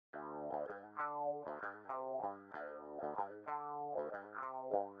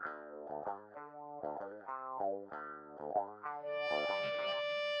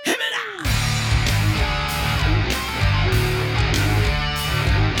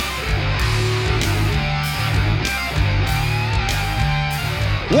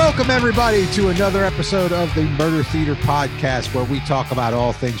Welcome, everybody, to another episode of the Murder Theater Podcast, where we talk about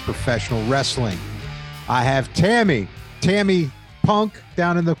all things professional wrestling. I have Tammy Punk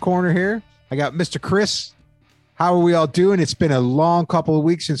down in the corner here. I got Mr. Chris. How are we all doing? It's been a long couple of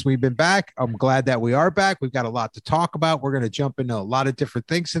weeks since we've been back. I'm glad that we are back. We've got a lot to talk about. We're going to jump into a lot of different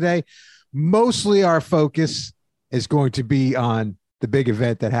things today. Mostly our focus is going to be on the big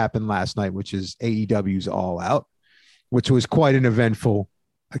event that happened last night, which is AEW's All Out, which was quite an eventful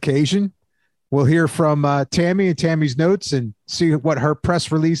occasion. We'll hear from Tammy and Tammy's notes and see what her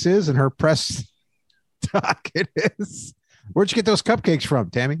press release is and her press docket is. Where'd you get those cupcakes from,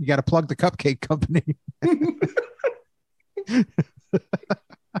 Tammy? You got to plug the cupcake company.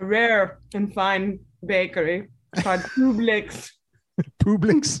 A rare and fine bakery called Publix.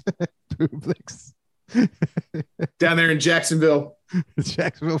 Publix. Down there in Jacksonville,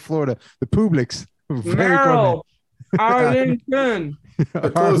 Florida. The Publix. Merrill, Arlington.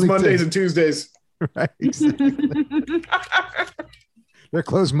 They're closed Mondays and Tuesdays. Right. They're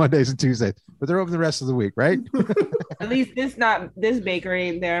closed Mondays and Tuesdays, but they're open the rest of the week, right? At least this bakery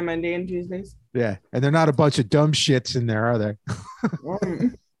ain't there Monday and Tuesdays. Yeah, and they're not a bunch of dumb shits in there, are they?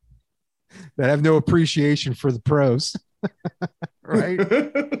 That have no appreciation for the pros. Right?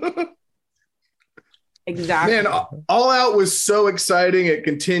 Exactly. Man, All Out was so exciting. It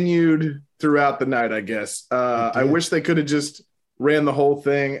continued throughout the night, I guess. I wish they could have just ran the whole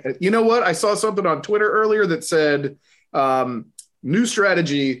thing. You know what? I saw something on Twitter earlier that said, new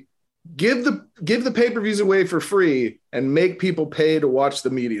strategy, give the pay-per-views away for free and make people pay to watch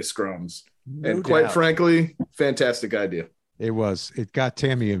the media scrums. And quite frankly, fantastic idea. It was. It got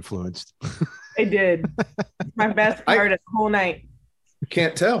Tammy influenced. I did. My best part of the whole night.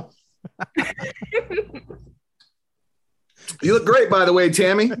 Can't tell. You look great, by the way,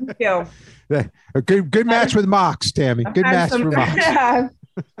 Tammy. Thank you. A good match with Mox, Tammy. Good match with Mox.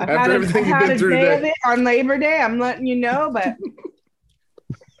 After everything you've been through today. On Labor Day, I'm letting you know, but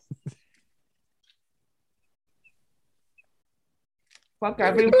fuck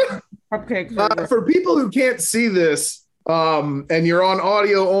everyone. Cupcakes. For people who can't see this, and you're on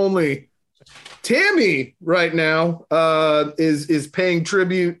audio only, Tammy right now is paying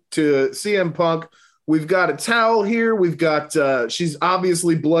tribute to CM Punk. We've got a towel here. We've got she's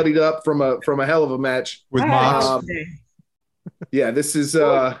obviously bloodied up from a hell of a match with Mox. Yeah, this is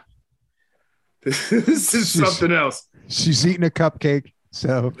something else. She's eating a cupcake,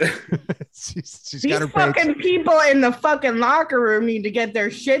 so she's got her fucking people in the fucking locker room need to get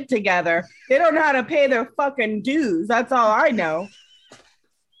their shit together. They don't know how to pay their fucking dues. That's all I know.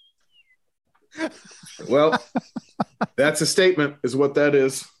 Well, that's a statement, is what that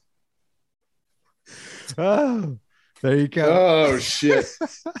is. Oh, there you go. Oh, shit.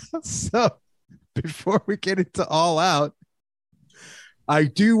 So before we get into All Out, I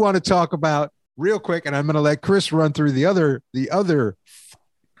do want to talk about real quick, and I'm going to let Chris run through the other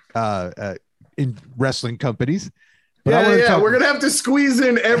in wrestling companies. But we're going to have to squeeze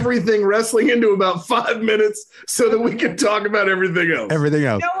in everything wrestling into about 5 minutes so that we can talk about everything else. You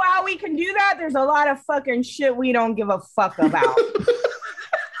know how we can do that? There's a lot of fucking shit we don't give a fuck about.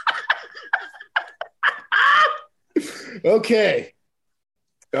 Okay.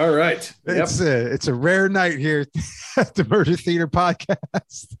 All right. It's a rare night here at the Murder Theater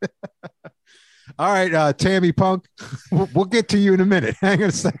Podcast. All right, Tammy Punk, we'll get to you in a minute. Hang on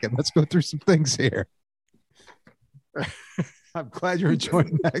a second. Let's go through some things here. I'm glad you're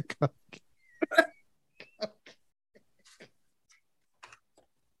enjoying that.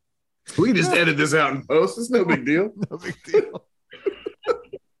 We can just edit this out in post. It's no big deal. No big deal.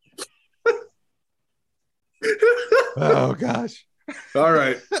 Oh, gosh. All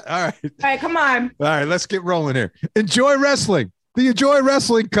right. All right, come on. All right, let's get rolling here. Enjoy wrestling. The Enjoy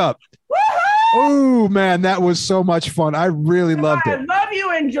Wrestling Cup. Oh, man, that was so much fun. I really loved it. I love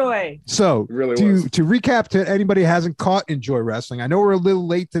you, Enjoy. So really to recap to anybody who hasn't caught Enjoy Wrestling, I know we're a little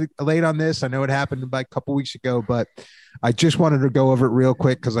late on this. I know it happened about a couple weeks ago, but I just wanted to go over it real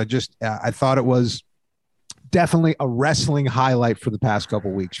quick because I thought it was definitely a wrestling highlight for the past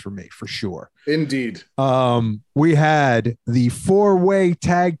couple weeks for me, for sure. Indeed. We had the 4-way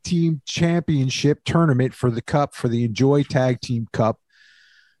tag team championship tournament for the cup, for the Enjoy Tag Team Cup.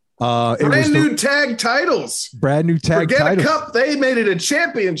 Brand new tag titles. Forget a cup. They made it a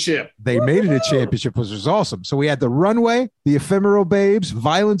championship. Made it a championship, which was awesome. So we had the Runway, the Ephemeral Babes,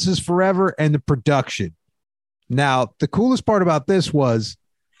 Violence is Forever, and the production. Now, the coolest part about this was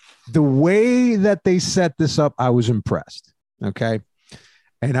the way that they set this up. I was impressed. Okay.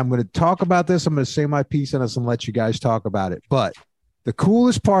 And I'm going to talk about this. I'm going to say my piece and I'm going to let you guys talk about it. But the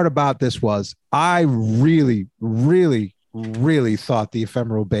coolest part about this was I really, really really thought the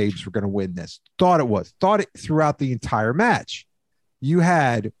Ephemeral Babes were going to win this. Thought it throughout the entire match. You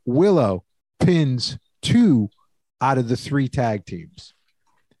had Willow pins 2 out of the 3 tag teams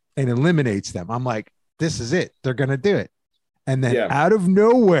and eliminates them. I'm like, this is it. They're going to do it. And then out of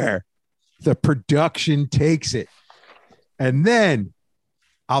nowhere, the production takes it. And then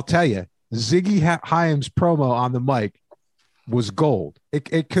I'll tell you, Ziggy Hyam's promo on the mic was gold.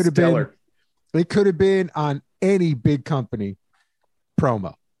 It could have been, it could have been on any big company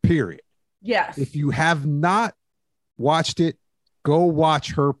promo, period. Yes. If you have not watched it, go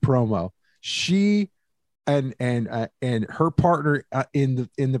watch her promo. She and her partner in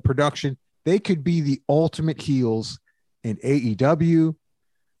the production, they could be the ultimate heels in AEW,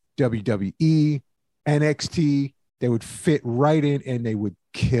 WWE, NXT. They would fit right in and they would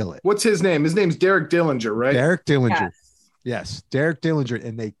kill it. What's his name? His name's Derek Dillinger, right? Derek Dillinger. Yes, Derek Dillinger,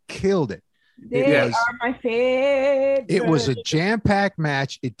 and they killed it. They are my favorite. It was a jam-packed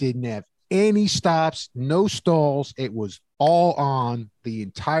match. It didn't have any stops, no stalls. It was all on the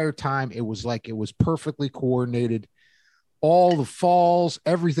entire time. It was like it was perfectly coordinated. All the falls,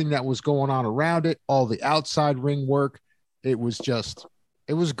 everything that was going on around it, all the outside ring work. It was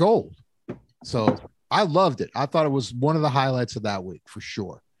gold. So I loved it. I thought it was one of the highlights of that week for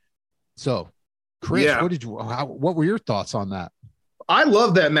sure. So, Chris, what were your thoughts on that? I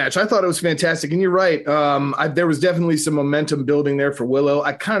love that match. I thought it was fantastic. And you're right. There was definitely some momentum building there for Willow.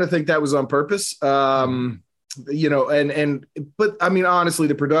 I kind of think that was on purpose. But I mean, honestly,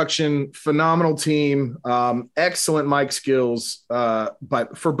 the production, phenomenal team, excellent mic skills,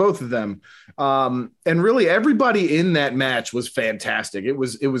 but for both of them. And really everybody in that match was fantastic. It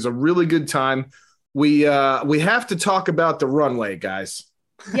was a really good time. We have to talk about the runway, guys.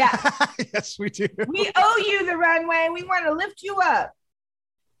 Yeah. Yes, we do. We owe you the runway. We want to lift you up.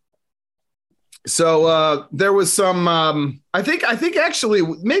 So there was some, I think actually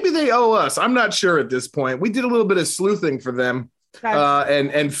maybe they owe us. I'm not sure at this point. We did a little bit of sleuthing for them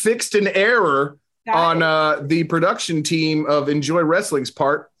and fixed an error on the production team of Enjoy Wrestling's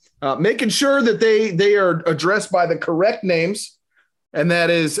part, making sure that they are addressed by the correct names. And that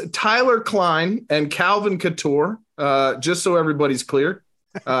is Tyler Klein and Calvin Couture. Just so everybody's clear.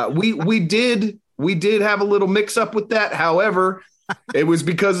 We did have a little mix up with that. However, it was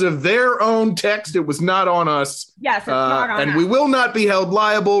because of their own text. It was not on us. Yes, it's not on us. We will not be held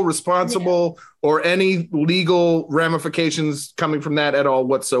liable, responsible, or any legal ramifications coming from that at all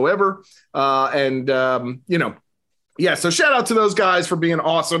whatsoever. So shout out to those guys for being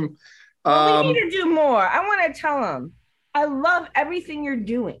awesome. We need to do more. I want to tell them, I love everything you're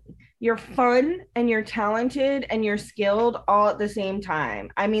doing. You're fun and you're talented and you're skilled all at the same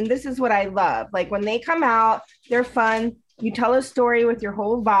time. I mean, this is what I love. Like when they come out, they're fun. You tell a story with your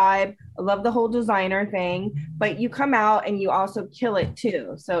whole vibe. I love the whole designer thing, but you come out and you also kill it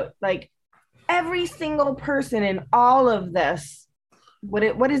too. So like every single person in all of this,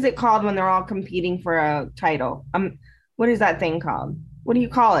 what is it called when they're all competing for a title? What is that thing called? What do you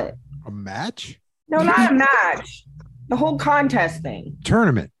call it? A match? No, not a match. The whole contest thing.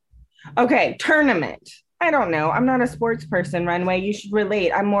 Tournament. Okay, tournament. I don't know. I'm not a sports person, Runway. You should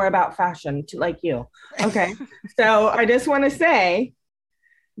relate. I'm more about fashion, like you. Okay. So I just want to say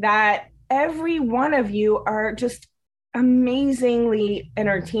that every one of you are just amazingly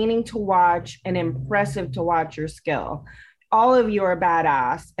entertaining to watch and impressive to watch your skill. All of you are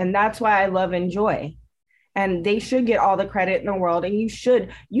badass. And that's why I love Enjoy. And they should get all the credit in the world. And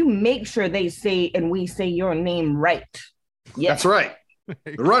you make sure they say and we say your name right. Yeah. That's right.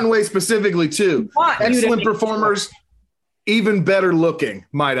 The runway specifically too. Excellent performers, even better looking,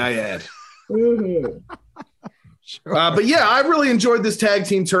 might I add. Mm-hmm. Sure. But yeah, I really enjoyed this tag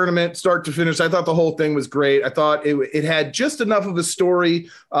team tournament, start to finish. I thought the whole thing was great. I thought it had just enough of a story.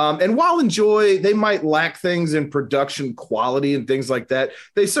 And while Enjoy, they might lack things in production quality and things like that,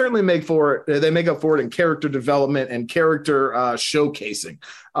 they certainly make up for it in character development and character showcasing.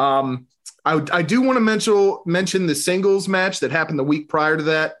 I do want to mention the singles match that happened the week prior to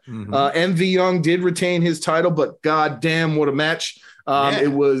that. Mm-hmm. MV Young did retain his title, but goddamn, what a match!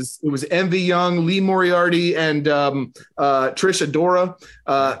 It was MV Young, Lee Moriarty, and Trish Adora.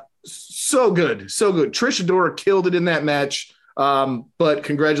 So good. Trish Adora killed it in that match. But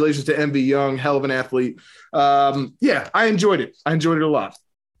congratulations to MV Young, hell of an athlete. I enjoyed it. I enjoyed it a lot.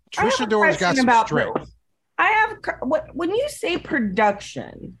 Trish Adora's got some strength. When you say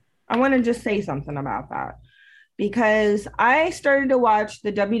production, I want to just say something about that because I started to watch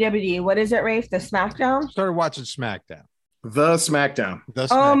the WWE. What is it, Rafe? The SmackDown? Started watching SmackDown. The SmackDown.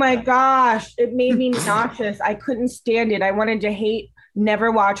 Oh my gosh. It made me nauseous. I couldn't stand it. I wanted to hate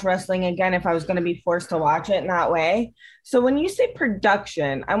never watch wrestling again if I was going to be forced to watch it in that way. So when you say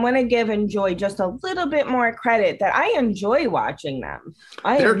production, I want to give Enjoy just a little bit more credit that I enjoy watching them.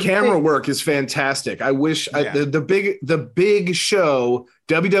 Their camera work is fantastic. I wish the big show,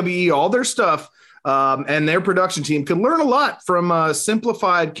 WWE, all their stuff, and their production team could learn a lot from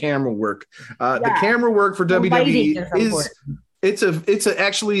simplified camera work. The camera work for WWE is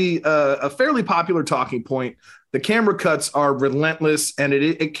actually a fairly popular talking point. The camera cuts are relentless, and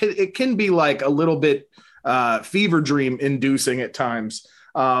it can be like a little bit fever dream inducing at times.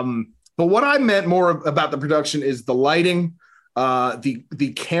 But what I meant more about the production is the lighting,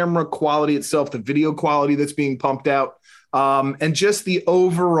 the camera quality itself, the video quality that's being pumped out, and just the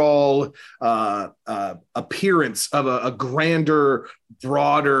overall appearance of a grander,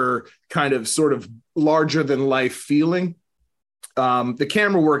 broader, kind of sort of larger than life feeling. The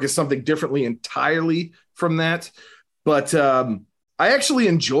camera work is something differently entirely from that. But I actually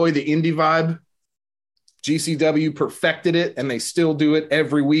enjoy the indie vibe. GCW perfected it, and they still do it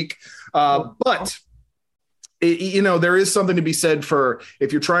every week. But there is something to be said for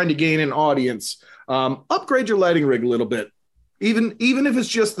if you're trying to gain an audience, upgrade your lighting rig a little bit. Even if it's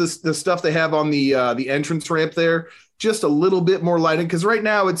just the stuff they have on the entrance ramp there, just a little bit more lighting. Because right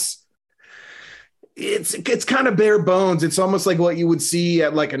now it's kind of bare bones. It's almost like what you would see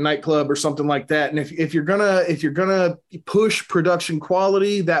at like a nightclub or something like that. And if you're gonna push production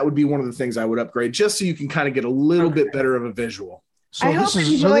quality, that would be one of the things I would upgrade, just so you can kind of get a little bit better of a visual. So I hope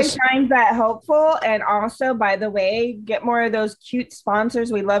Enjoy finds that helpful. And also, by the way, get more of those cute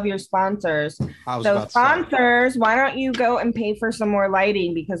sponsors. We love your sponsors. So sponsors, why don't you go and pay for some more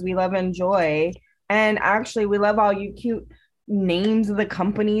lighting, because we love Enjoy. And actually, we love all you cute names of the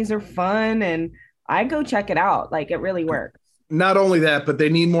companies are fun. And I go check it out. Like, it really works. Not only that, but they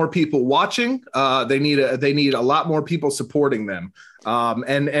need more people watching. They need a lot more people supporting them.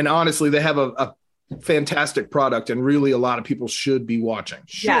 And honestly, they have a fantastic product, and really a lot of people should be watching.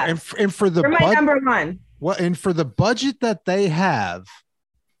 Sure. Yeah. And for the number one. Well, and for the budget that they have,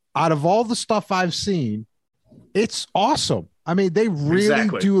 out of all the stuff I've seen, it's awesome. I mean, they really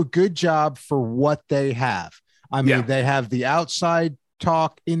do a good job for what they have. I mean, they have the outside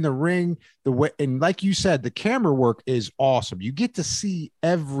talk in the ring, the way, and like you said, the camera work is awesome. You get to see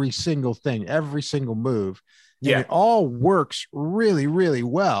every single thing, every single move. And it all works really, really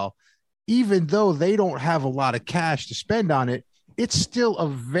well. Even though they don't have a lot of cash to spend on it, it's still a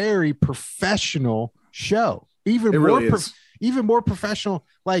very professional show. Even more professional.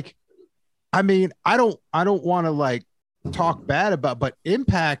 Like, I mean, I don't want to like talk bad about, but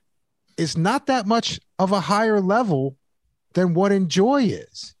Impact is not that much of a higher level than what Enjoy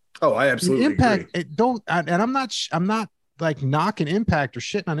is. Oh, I absolutely Impact agree. I'm not like knocking Impact or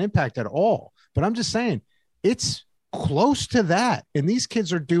shitting on Impact at all, but I'm just saying it's close to that. And these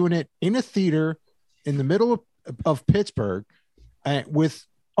kids are doing it in a theater in the middle of Pittsburgh with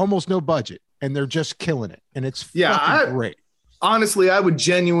almost no budget, and they're just killing it. And it's great. Honestly, I would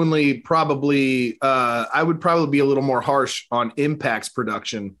genuinely probably be a little more harsh on Impact's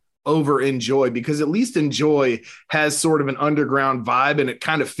production over Enjoy, because at least Enjoy has sort of an underground vibe and it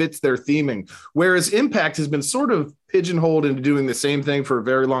kind of fits their theming, whereas Impact has been sort of pigeonholed into doing the same thing for a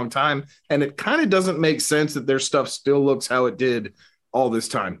very long time, and it kind of doesn't make sense that their stuff still looks how it did all this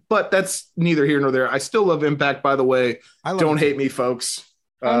time. But that's neither here nor there. I still love Impact, by the way. Don't hate me, folks.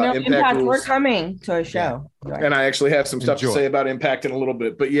 Impact, we're coming to a show. Yeah. And I actually have some stuff to say about Impact in a little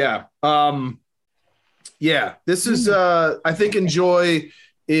bit, but this is I think Enjoy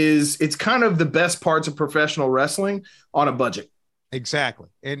it's kind of the best parts of professional wrestling on a budget. Exactly.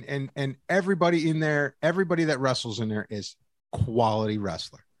 And everybody in there, everybody that wrestles in there is quality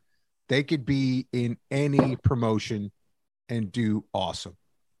wrestler. They could be in any promotion and do awesome.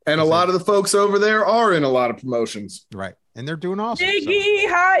 And a lot of the folks over there are in a lot of promotions. Right. And they're doing awesome. Ziggy,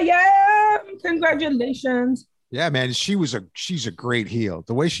 hi, congratulations. Yeah, man, she's a great heel.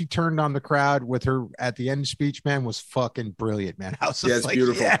 The way she turned on the crowd with her at the end speech, man, was fucking brilliant, man. I was just like,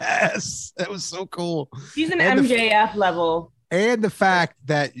 beautiful. Yes, that was so cool. She's an MJF level. And the fact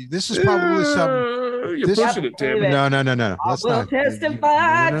that this is probably some you're pushing it, Tammy. No. Let's not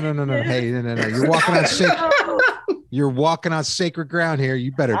testify. No. Hey, no. You're walking on sacred ground here.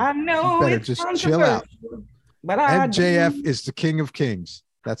 You better just chill out. But MJF is the king of kings.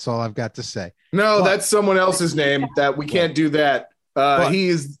 That's all I've got to say. No, that's someone else's name. That we can't do that. He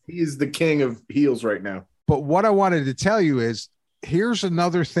is the king of heels right now. But what I wanted to tell you is, here's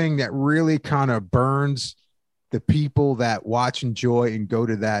another thing that really kind of burns the people that watch Enjoy and go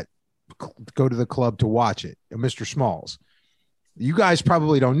to the club to watch it. Mr. Smalls, you guys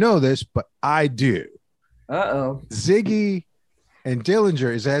probably don't know this, but I do. Uh-oh. Ziggy and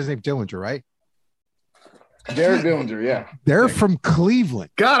Dillinger, is that his name? Dillinger, right? Derek Dillinger, yeah. They're from Cleveland.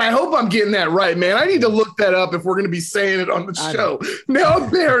 God, I hope I'm getting that right, man. I need to look that up if we're going to be saying it on the show. Now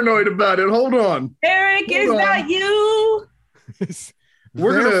I'm paranoid about it. Hold on. Eric, is that you?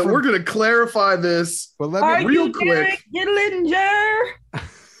 We're gonna clarify this, But Are real you quick. Derek Dillinger?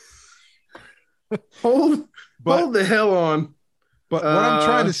 Hold the hell on. But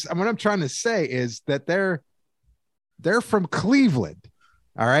what I'm trying to say is that they're from Cleveland.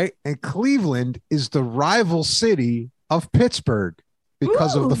 All right. And Cleveland is the rival city of Pittsburgh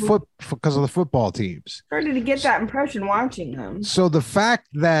because of the football teams. Started to get that impression watching them. So the fact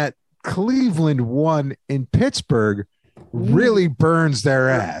that Cleveland won in Pittsburgh really burns their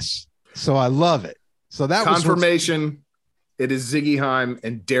ass. So I love it. So that confirmation. It is Ziggy Heim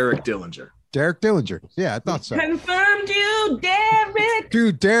and Derek Dillinger. Derek Dillinger. Yeah, I thought so. Confirmed you, Derek.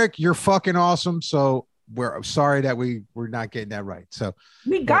 Dude, Derek, you're fucking awesome. So we're sorry that we're not getting that right. So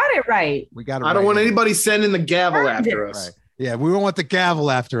we got it right. We got it. I don't want anybody sending the gavel after us. Right. Yeah, we don't want the gavel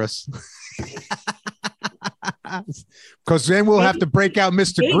after us. Because then we'll have to break out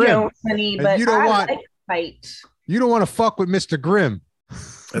Mr. Grimm. Funny, but you don't want fight. You don't want to fuck with Mr. Grimm.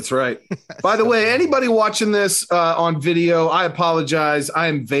 That's right. By the way, anybody watching this on video, I apologize. I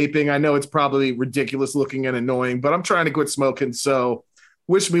am vaping. I know it's probably ridiculous looking and annoying, but I'm trying to quit smoking. So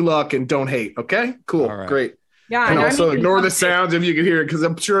wish me luck and don't hate. Okay, cool. Right. Great. Yeah. And also ignore the sounds if you can hear it, because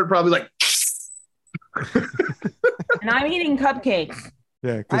I'm sure it probably like. And I'm eating cupcakes.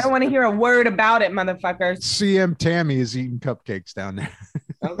 Yeah, I don't want to hear a word about it, motherfuckers. CM Tammy is eating cupcakes down there.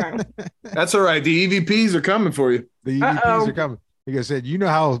 Okay. That's all right. The EVPs are coming for you. The EVPs are coming. Like I said, you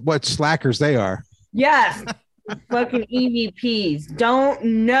know what slackers they are. Yes. Fucking EVPs. Don't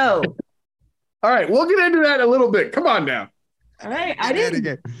know. All right. We'll get into that in a little bit. Come on now. All right. I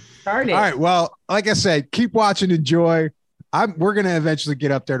didn't start it. All right. Well, like I said, keep watching. Enjoy. We're going to eventually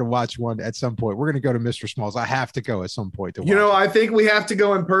get up there to watch one at some point. We're going to go to Mr. Smalls. I have to go at some point to watch. I think we have to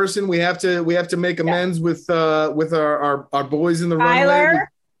go in person. We have to make amends with our boys in the runway.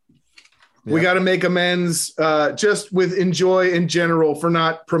 We got to make amends just with Enjoy in general for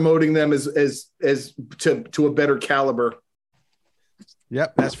not promoting them as to a better caliber.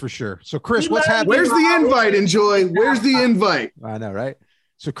 Yep, that's for sure. So, Chris, what's happening? Where's the invite, Enjoy? Where's the invite? I know, right?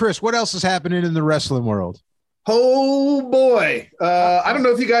 So, Chris, what else is happening in the wrestling world? Oh, boy. I don't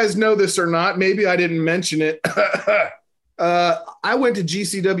know if you guys know this or not. Maybe I didn't mention it. I went to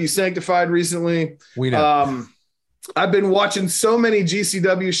GCW Sanctified recently. We know. I've been watching so many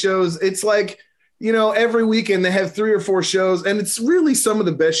GCW shows. It's like, every weekend they have 3 or 4 shows, and it's really some of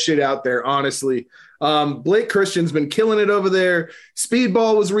the best shit out there, honestly. Blake Christian's been killing it over there.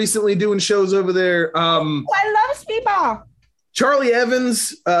 Speedball was recently doing shows over there. I love Speedball. Charlie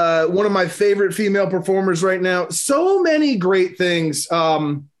Evans, one of my favorite female performers right now. So many great things.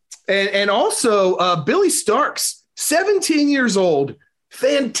 And also Billy Starks, 17 years old.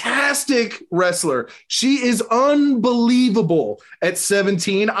 Fantastic wrestler. She is unbelievable at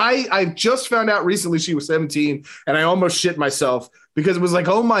 17. I just found out recently she was 17, and I almost shit myself because it was like,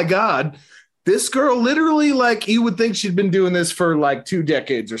 oh my God, this girl literally, like, you would think she'd been doing this for like 2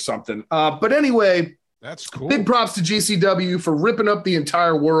 decades or something. But anyway, that's cool. Big props to GCW for ripping up the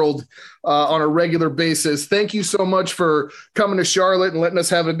entire world on a regular basis. Thank you so much for coming to Charlotte and letting us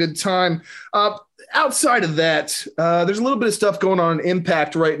have a good time. Outside of that, there's a little bit of stuff going on in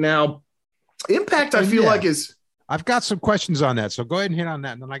Impact right now. Impact, I feel like is... I've got some questions on that, so go ahead and hit on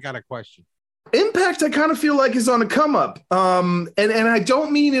that, and then I got a question. Impact, I kind of feel like is on a come up. And I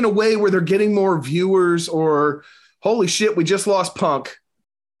don't mean in a way where they're getting more viewers or, holy shit, we just lost Punk.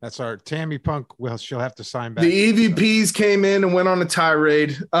 That's our Tammy Punk. Well, she'll have to sign back. The EVPs came in and went on a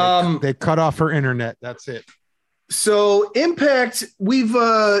tirade. They cut off her internet. That's it. So Impact, we've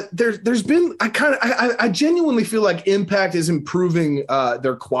there's been I genuinely feel like Impact is improving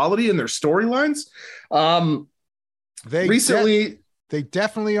their quality and their storylines. They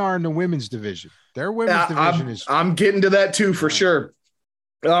definitely are in the women's division. Their women's division I'm getting to that too for sure.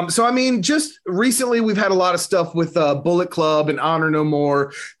 So, I mean, just recently we've had a lot of stuff with Bullet Club and Honor No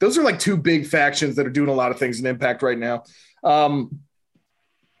More. Those are like 2 big factions that are doing a lot of things in Impact right now.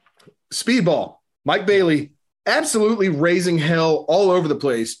 Speedball, Mike Bailey, absolutely raising hell all over the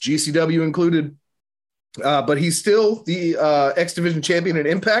place, GCW included. But he's still the X Division champion in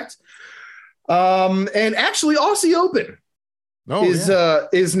Impact. And actually Aussie Open.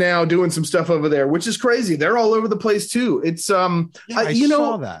 Is now doing some stuff over there, which is crazy. They're all over the place too. It's I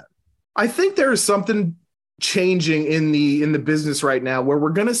saw that. I think there is something changing in the business right now where we're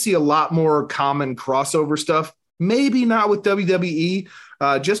going to see a lot more common crossover stuff. Maybe not with WWE,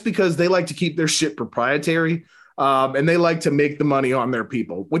 just because they like to keep their shit proprietary. And they like to make the money on their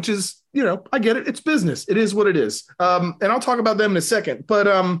people, which is, I get it. It's business. It is what it is. And I'll talk about them in a second.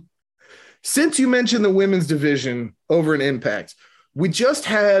 But since you mentioned the women's division over in Impact, we just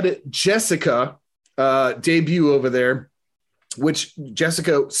had Jessica debut over there, which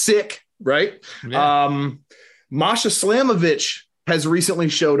Jessica sick, right? Yeah. Masha Slamovich has recently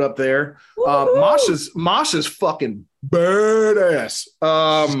showed up there. Masha's fucking badass.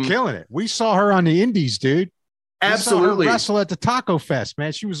 She's killing it. We saw her on the Indies, dude. Absolutely. Wrestle at the Taco Fest,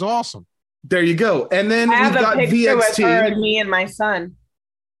 man. She was awesome. There you go. And then I have we've got a picture VXT. with her and me and my son.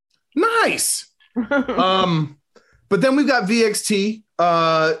 Nice. But then we've got VXT,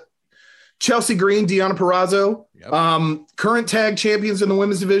 Chelsea Green, Deonna Purrazzo, current tag champions in the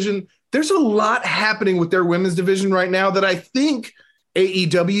women's division. There's a lot happening with their women's division right now that I think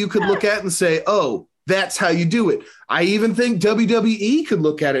AEW could look at and say, oh, that's how you do it. I even think WWE could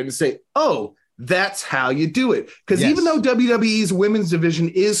look at it and say, oh, that's how you do it. Because even though WWE's women's division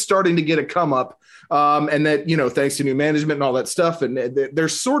is starting to get a come up, and that, thanks to new management and all that stuff, and they're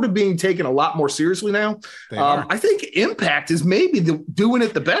sort of being taken a lot more seriously now. I think Impact is maybe doing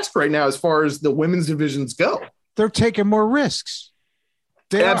it the best right now as far as the women's divisions go. They're taking more risks.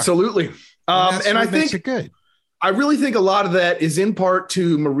 Absolutely. And I think it good. I really think a lot of that is in part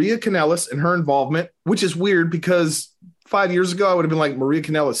to Maria Kanellis and her involvement, which is weird because 5 years ago I would have been like, Maria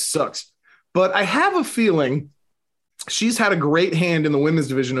Kanellis sucks. But I have a feeling she's had a great hand in the women's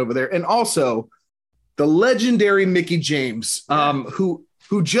division over there. And also the legendary Mickie James, who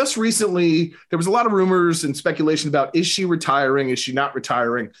just recently, there was a lot of rumors and speculation about, is she retiring? Is she not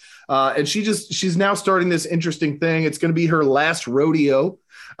retiring? And she's now starting this interesting thing. It's going to be her last rodeo,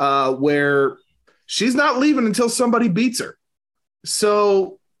 where she's not leaving until somebody beats her.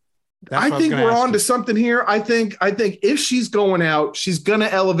 So I think we're on to something here. I think if she's going out, she's going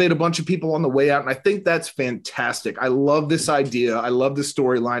to elevate a bunch of people on the way out. And I think that's fantastic. I love this idea. I love the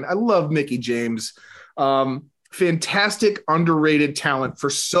storyline. I love Mickie James. Fantastic, underrated talent for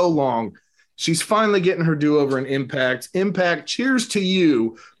so long. She's finally getting her do-over in Impact. Impact, cheers to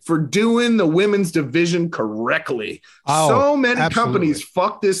you for doing the women's division correctly. So many companies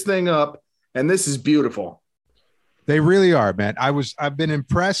fuck this thing up, and this is beautiful. They really are, man. I've been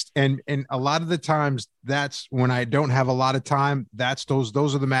impressed, and a lot of the times that's when I don't have a lot of time.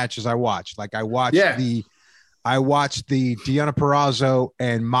 Those are the matches I watch. Like I watched the Deonna Purrazzo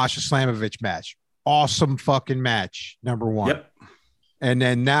and Masha Slamovich match. Awesome fucking match, number one. Yep. And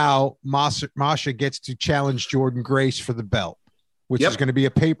then now Masha gets to challenge Jordan Grace for the belt, which is going to be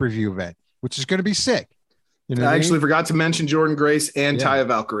a pay-per-view event, which is going to be sick. I actually forgot to mention Jordan Grace and Taya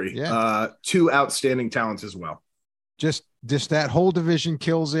Valkyrie. Two outstanding talents as well. Just that whole division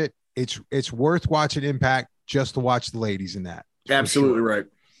kills it. It's worth watching Impact just to watch the ladies in that. Absolutely right.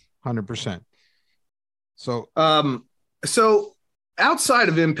 100%. So outside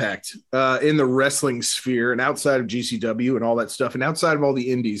of Impact, in the wrestling sphere and outside of GCW and all that stuff, and outside of all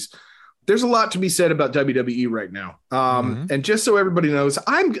the indies, there's a lot to be said about WWE right now. And just so everybody knows,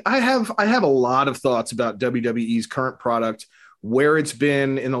 I have a lot of thoughts about WWE's current product, where it's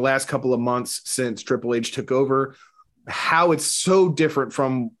been in the last couple of months since Triple H took over, how it's so different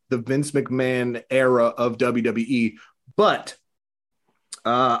from the Vince McMahon era of WWE. But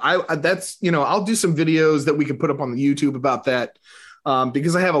I'll do some videos that we can put up on the YouTube about that.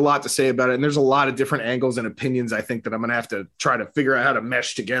 Because I have a lot to say about it, and there's a lot of different angles and opinions I think that I'm going to have to try to figure out how to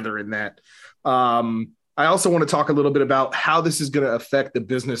mesh together in that. I also want to talk a little bit about how this is going to affect the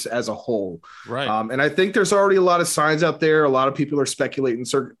business as a whole. Right. And I think there's already a lot of signs out there. A lot of people are speculating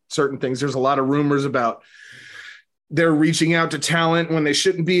certain things. There's a lot of rumors about they're reaching out to talent when they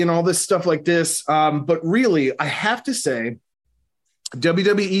shouldn't be and all this stuff like this. But really, I have to say,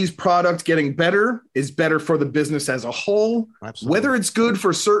 WWE's product getting better is better for the business as a whole. Absolutely. Whether it's good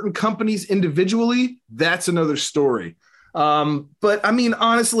for certain companies individually, that's another story. But I mean,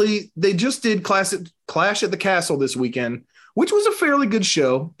 honestly, they just did Clash at the Castle this weekend, which was a fairly good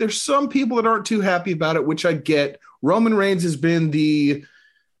show. There's some people that aren't too happy about it, which I get. Roman Reigns has been the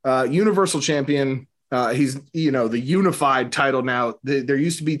Universal Champion. He's, the unified title now. There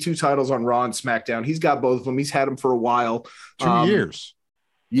used to be two titles on Raw and SmackDown. He's got both of them. He's had them for a while. 2 years.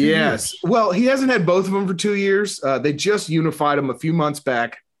 Yes. Well, he hasn't had both of them for 2 years. They just unified them a few months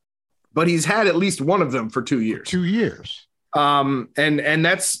back, but he's had at least one of them for 2 years. 2 years. And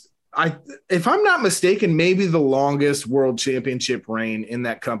that's, if I'm not mistaken, maybe the longest world championship reign in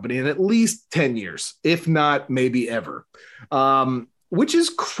that company in at least 10 years, if not maybe ever. Which is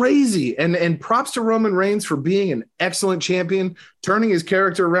crazy. And props to Roman Reigns for being an excellent champion, turning his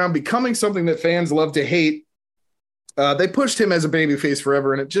character around, becoming something that fans love to hate. They pushed him as a babyface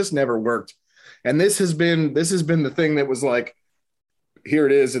forever, and it just never worked. And this has been the thing that was like, here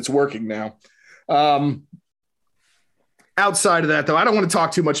it is, it's working now. Outside of that, though, I don't want to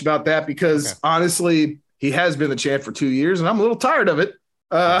talk too much about that because honestly, he has been the champ for 2 years, and I'm a little tired of it.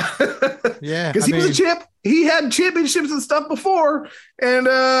 Yeah, because he was a champ. He had championships and stuff before, and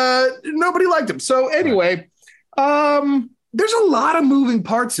nobody liked him. So anyway, there's a lot of moving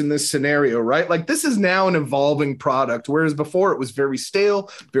parts in this scenario, right? Like this is now an evolving product, whereas before it was very stale,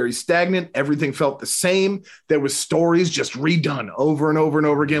 very stagnant. Everything felt the same. There was stories just redone over and over and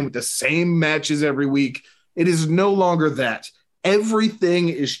over again with the same matches every week. It is no longer that. Everything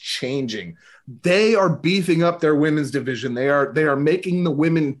is changing. They are beefing up their women's division. They are making the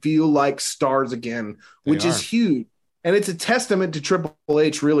women feel like stars again, which is huge. And it's a testament to Triple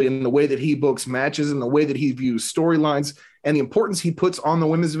H, really, in the way that he books matches and the way that he views storylines and the importance he puts on the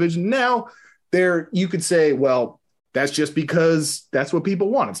women's division. Now, you could say, well, that's just because that's what people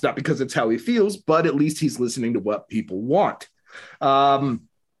want. It's not because it's how he feels, but at least he's listening to what people want.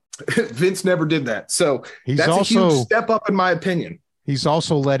 Vince never did that. So that's a huge step up, in my opinion. He's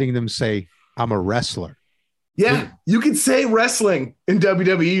also letting them say, I'm a wrestler. Yeah, you can say wrestling in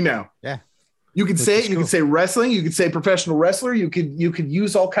WWE now. Yeah. You can say it. You can say wrestling. You could say professional wrestler. You could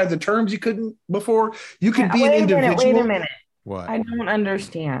use all kinds of terms you couldn't before. You could be an individual. Wait a minute. What? I don't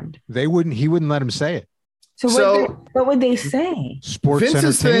understand. He wouldn't let him say it. So what would they say? Sports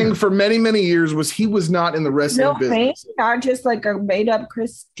Vince's thing for many, many years was he was not in the wrestling business. Not just like a made up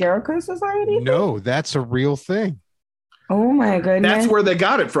Chris Jericho society? No, that's a real thing. Oh my goodness. That's where they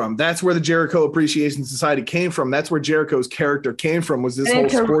got it from. That's where the Jericho Appreciation Society came from. That's where Jericho's character came from, was this whole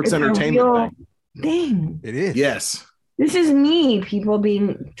sports entertainment thing. It is. Yes. This is me, people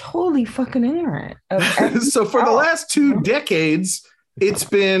being totally fucking ignorant. So for the last 2 decades, it's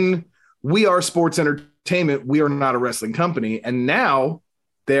been, we are sports entertainment. We are not a wrestling company. And now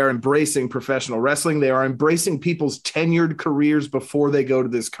they are embracing professional wrestling. They are embracing people's tenured careers before they go to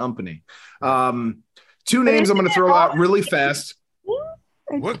this company. 2 names I'm going to throw out really fast.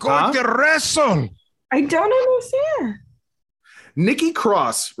 We're going to wrestle. I don't understand. Nikki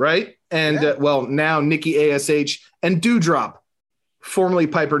Cross, right? And now Nikki ASH and Doudrop, formerly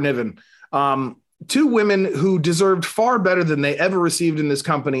Piper Niven. 2 women who deserved far better than they ever received in this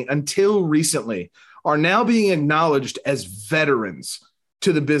company until recently are now being acknowledged as veterans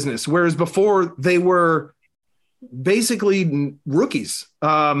to the business, whereas before they were basically rookies.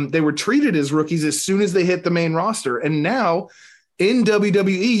 They were treated as rookies as soon as they hit the main roster. And now in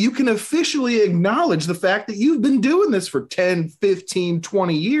WWE, you can officially acknowledge the fact that you've been doing this for 10, 15,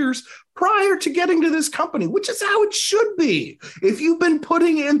 20 years prior to getting to this company, which is how it should be. If you've been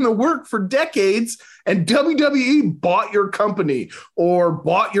putting in the work for decades and WWE bought your company or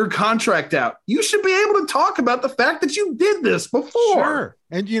bought your contract out, you should be able to talk about the fact that you did this before. Sure.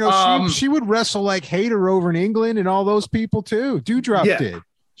 And, she would wrestle like Hayter over in England and all those people too. Doudrop did.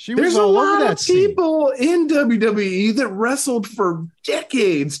 There's a lot of people in WWE that wrestled for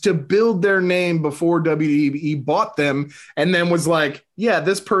decades to build their name before WWE bought them and then was like, yeah,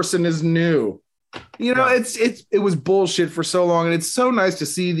 this person is new. It was bullshit for so long. And it's so nice to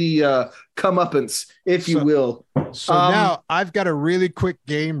see the comeuppance, if you will. So now I've got a really quick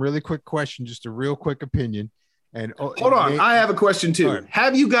question, just a real quick opinion. And hold on, I have a question too. Right.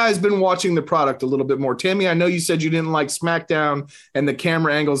 Have you guys been watching the product a little bit more? Tammy, I know you said you didn't like SmackDown and the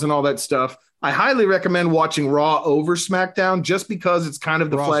camera angles and all that stuff. I highly recommend watching Raw over SmackDown just because it's kind of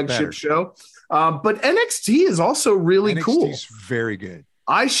the flagship show. But NXT is also really cool. NXT's very good.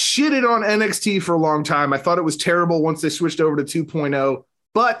 I shitted on NXT for a long time. I thought it was terrible once they switched over to 2.0,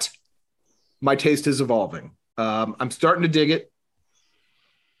 but my taste is evolving. I'm starting to dig it.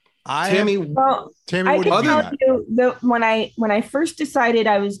 Tammy, what do you when I first decided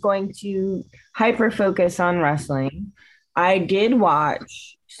I was going to hyper focus on wrestling, I did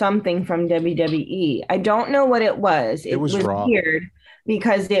watch something from WWE. I don't know what it was. It was weird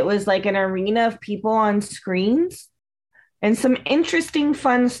because it was like an arena of people on screens and some interesting,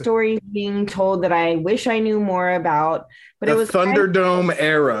 fun stories being told that I wish I knew more about. But it was Thunderdome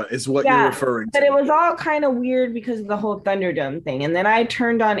era is what you're referring to. But it was all kind of weird because of the whole Thunderdome thing. And then I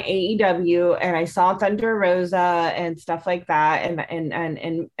turned on AEW and I saw Thunder Rosa and stuff like that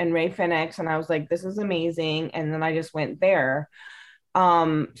and Ray Phoenix. And I was like, this is amazing. And then I just went there.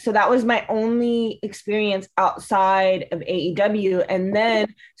 So that was my only experience outside of AEW. And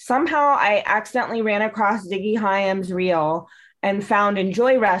then somehow I accidentally ran across Ziggy Hyam's reel and found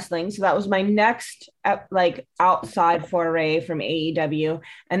Enjoy Wrestling. So that was my next outside foray from AEW.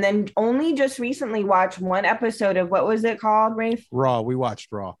 And then only just recently watched one episode of, what was it called, Rafe? Raw. We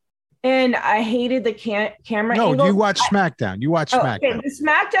watched Raw. and I hated the camera No, angles. you watch SmackDown. You watch SmackDown. Okay, the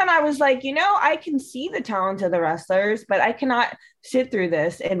SmackDown, I was like, I can see the talent of the wrestlers, but I cannot sit through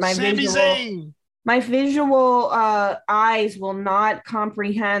this, and my visual eyes will not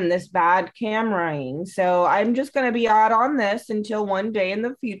comprehend this bad cameraing. So I'm just going to be out on this until one day in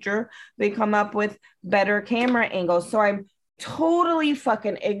the future they come up with better camera angles. So I'm totally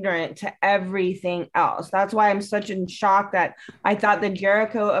fucking ignorant to everything else. That's why I'm such in shock that I thought the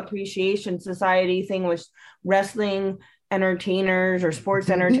Jericho Appreciation Society thing was wrestling entertainers or sports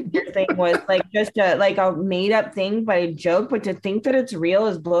entertainers thing was like just a made up thing, but a joke. But to think that it's real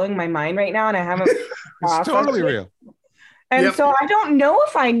is blowing my mind right now, and I haven't. It's totally real. And so I don't know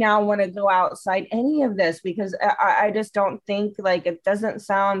if I now want to go outside any of this because I just don't think like it doesn't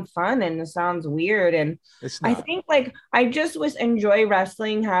sound fun and it sounds weird. And I think like I just was enjoy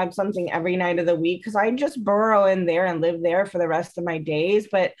wrestling, have something every night of the week because I just burrow in there and live there for the rest of my days.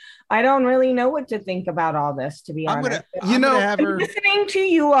 But I don't really know what to think about all this, to be honest. I'm listening to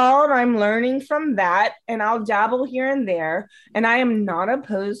you all and I'm learning from that, and I'll dabble here and there. And I am not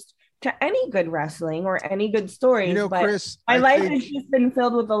opposed to any good wrestling or any good stories, but Chris, my life has just been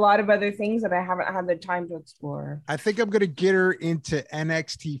filled with a lot of other things that I haven't had the time to explore. I think I'm going to get her into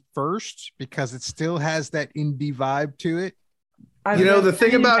NXT first because it still has that indie vibe to it. The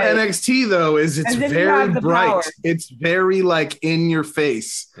thing about NXT though is it's very bright. Power. It's very like in your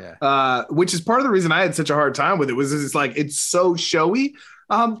face, which is part of the reason I had such a hard time with it. It's like it's so showy,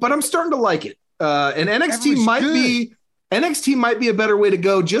 but I'm starting to like it. And NXT might be a better way to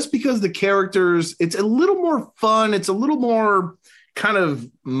go just because the characters, it's a little more fun. It's a little more kind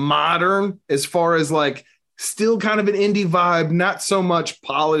of modern as far as like still kind of an indie vibe, not so much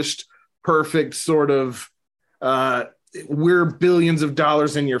polished, perfect sort of we're billions of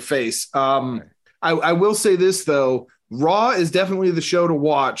dollars in your face. I will say this, though. Raw is definitely the show to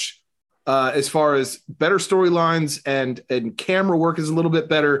watch as far as better storylines and camera work is a little bit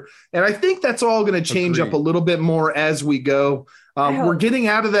better. And I think that's all going to change up a little bit more as we go. We're getting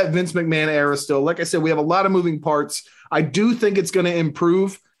out of that Vince McMahon era still. Like I said, we have a lot of moving parts. I do think it's going to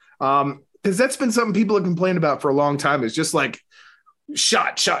improve because that's been something people have complained about for a long time. It's just like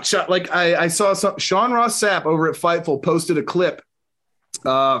shot. Like I saw Sean Ross Sapp over at Fightful posted a clip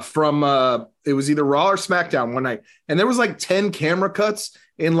from it was either Raw or SmackDown one night. And there was like 10 camera cuts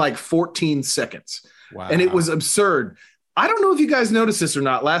in like 14 seconds. Wow. And it was absurd. I don't know if you guys noticed this or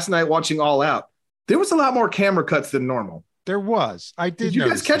not. Last night watching All Out, there was a lot more camera cuts than normal. There was. I did. Did you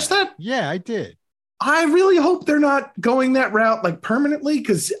guys catch that? Yeah, I did. I really hope they're not going that route like permanently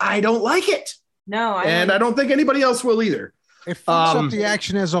because I don't like it. No, I don't think anybody else will either. It fucks up the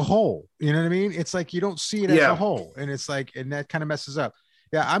action as a whole. You know what I mean? It's like you don't see it as a whole, and it's like, and that kind of messes up.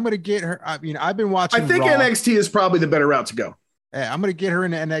 Yeah, I'm gonna get her. I mean, I've been watching. I think Raw. NXT is probably the better route to go. Yeah, I'm gonna get her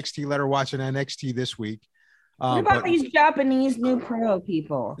into NXT. Let her watch an NXT this week. What about these Japanese new pro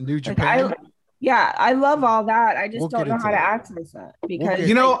people? New Japan. I love all that. I just don't know how to access it because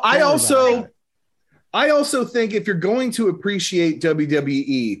I also think if you're going to appreciate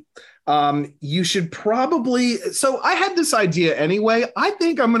WWE, you should probably. So I had this idea anyway. I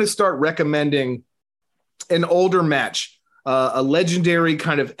think I'm going to start recommending an older match, a legendary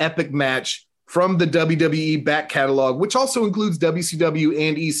kind of epic match from the WWE back catalog, which also includes WCW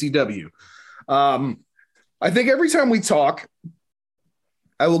and ECW. I think every time we talk,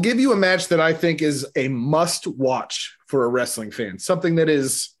 I will give you a match that I think is a must watch for a wrestling fan, something that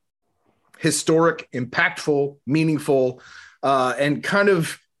is historic, impactful, meaningful, and kind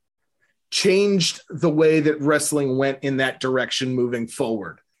of changed the way that wrestling went in that direction moving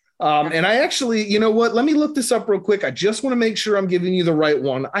forward. And I actually, you know what? Let me look this up real quick. I just want to make sure I'm giving you the right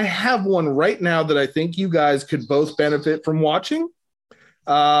one. I have one right now that I think you guys could both benefit from watching.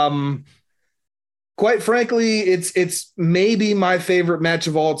 Quite frankly, it's maybe my favorite match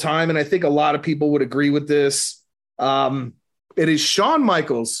of all time, and I think a lot of people would agree with this. It is Shawn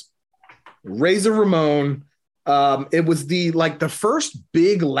Michaels, Razor Ramon. It was the first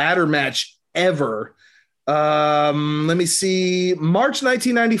big ladder match ever. Let me see. March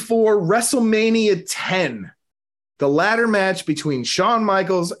 1994, WrestleMania 10. The ladder match between Shawn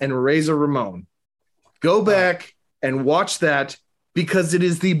Michaels and Razor Ramon. Go back and watch that because it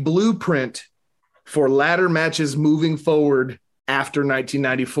is the blueprint for ladder matches moving forward after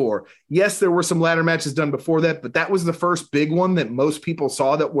 1994. Yes, there were some ladder matches done before that, but that was the first big one that most people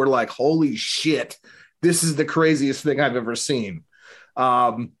saw that were like, holy shit, this is the craziest thing I've ever seen.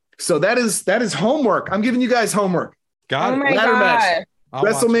 So that is homework. I'm giving you guys homework. Got it. Ladder match.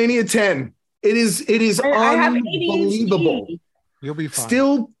 WrestleMania 10. It is unbelievable. You'll be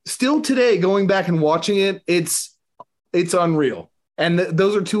fine. Still today, going back and watching it, it's unreal. And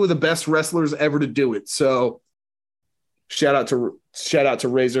those are two of the best wrestlers ever to do it. So shout out to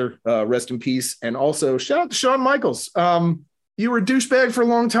Razor, rest in peace. And also shout out to Shawn Michaels. You were a douchebag for a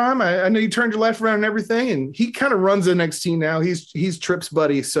long time. I know you turned your life around and everything, and he kind of runs NXT now. He's Tripp's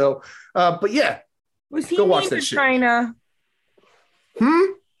buddy. So, but yeah, was he go watch mean that to shit. China?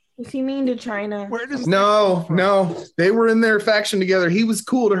 Was he mean to China? No, they were in their faction together. He was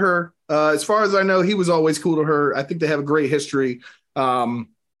cool to her. As far as I know, he was always cool to her. I think they have a great history. That's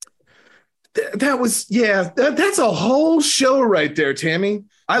a whole show right there, Tammy.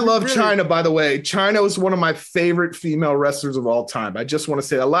 I love China, by the way. China was one of my favorite female wrestlers of all time. I just want to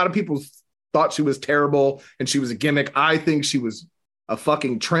say a lot of people thought she was terrible and she was a gimmick. I think she was a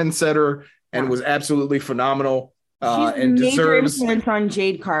fucking trendsetter and was absolutely phenomenal. And deserves influence on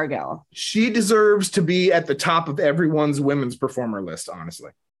Jade Cargill. She deserves to be at the top of everyone's women's performer list,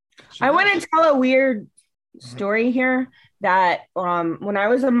 honestly. I want to tell a weird story here that when I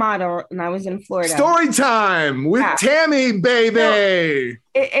was a model and I was in Florida. Story time with Tammy, baby. So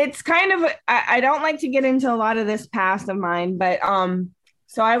it's kind of, I don't like to get into a lot of this past of mine, but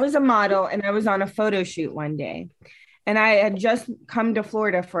so I was a model and I was on a photo shoot one day. And I had just come to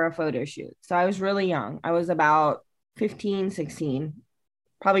Florida for a photo shoot. So I was really young. I was about 15, 16,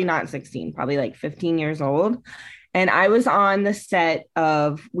 probably not 16, probably like 15 years old. And I was on the set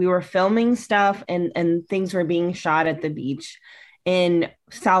of, we were filming stuff and things were being shot at the beach in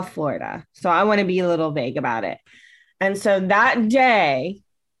South Florida. So I want to be a little vague about it. And so that day.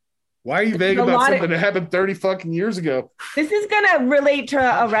 Why are you vague about something that happened 30 fucking years ago? This is going to relate to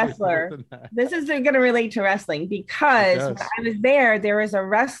a wrestler. This is going to relate to wrestling because when I was there was a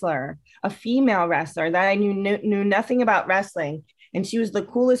wrestler, a female wrestler that I knew nothing about wrestling. And she was the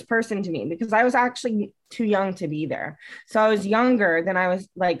coolest person to me because I was actually too young to be there. So I was younger than I was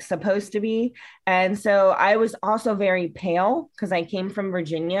like supposed to be. And so I was also very pale because I came from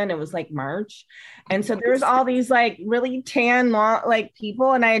Virginia and it was like March. And so there was all these like really tan like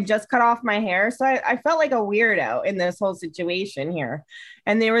people and I had just cut off my hair. So I felt like a weirdo in this whole situation here.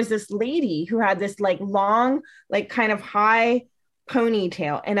 And there was this lady who had this like long, like kind of high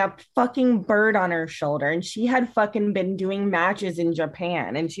ponytail and a fucking bird on her shoulder. And she had fucking been doing matches in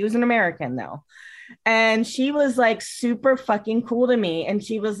Japan. And she was an American though. And she was like super fucking cool to me. And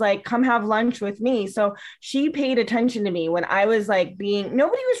she was like, come have lunch with me. So she paid attention to me when I was like nobody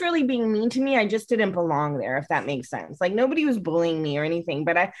was really being mean to me. I just didn't belong there, if that makes sense. Like nobody was bullying me or anything,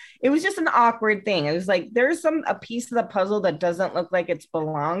 but it was just an awkward thing. It was like, there's a piece of the puzzle that doesn't look like it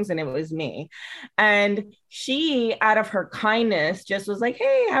belongs. And it was me. And she, out of her kindness, just was like,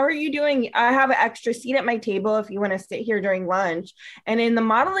 hey, how are you doing? I have an extra seat at my table if you want to sit here during lunch. And in the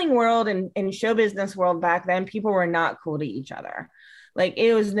modeling world and in show business world back then, people were not cool to each other. Like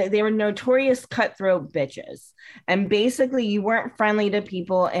they were notorious cutthroat bitches. And basically you weren't friendly to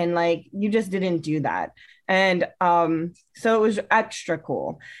people and like, you just didn't do that. And so it was extra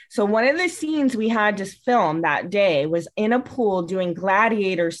cool. So one of the scenes we had to film that day was in a pool doing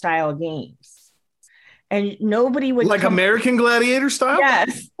gladiator style games. And nobody would like American Gladiator style.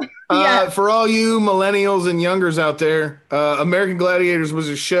 Yes. For all you millennials and youngers out there, American Gladiators was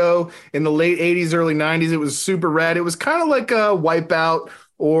a show in the late 80s, early 90s. It was super rad. It was kind of like a Wipeout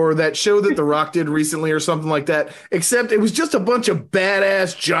or that show that The Rock did recently or something like that, except it was just a bunch of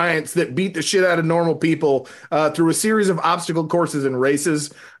badass giants that beat the shit out of normal people through a series of obstacle courses and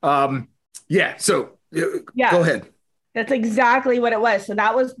races. Go ahead. That's exactly what it was. So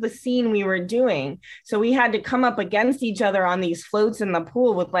that was the scene we were doing. So we had to come up against each other on these floats in the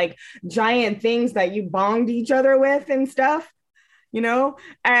pool with like giant things that you bonged each other with and stuff, you know,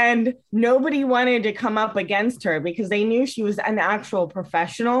 and nobody wanted to come up against her because they knew she was an actual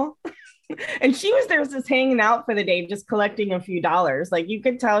professional. And she was there just hanging out for the day, just collecting a few dollars. Like you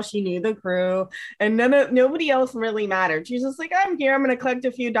could tell she knew the crew and nobody else really mattered. She's just like, I'm here. I'm going to collect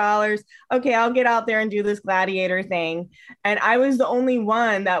a few dollars. Okay, I'll get out there and do this gladiator thing. And I was the only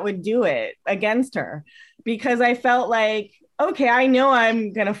one that would do it against her because I felt like, okay, I know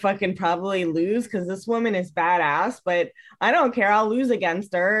I'm going to fucking probably lose because this woman is badass, but I don't care. I'll lose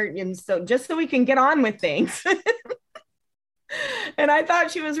against her. And so just so we can get on with things. And I thought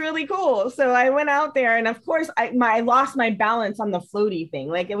she was really cool. So I went out there and of course I lost my balance on the floaty thing.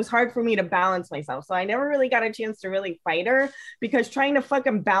 Like it was hard for me to balance myself. So I never really got a chance to really fight her because trying to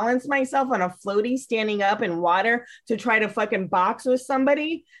fucking balance myself on a floaty standing up in water to try to fucking box with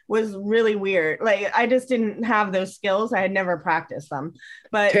somebody was really weird. Like I just didn't have those skills. I had never practiced them.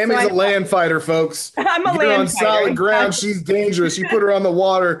 But Tammy's a land fighter, folks. I'm a land fighter. On solid ground, she's dangerous. You put her on the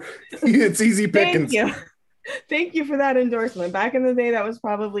water, it's easy pickings. Thank you. Thank you for that endorsement. Back in the day, that was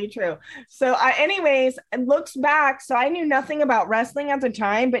probably true. So, anyways, it looks back. So I knew nothing about wrestling at the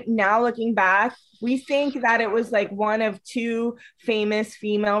time, but now looking back, we think that it was like one of two famous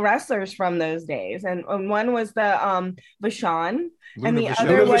female wrestlers from those days, and one was the Vashon, and the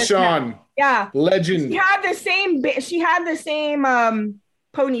other was Vashon. Yeah, Legend. She had the same. She had the same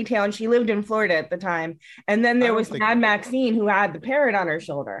ponytail, and she lived in Florida at the time. And then there was Mad Maxine, who had the parrot on her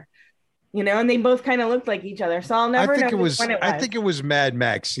shoulder. You know, and they both kind of looked like each other. So I'll never know which one it was. I think it was Mad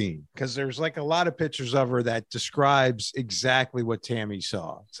Maxine, because there's like a lot of pictures of her that describes exactly what Tammy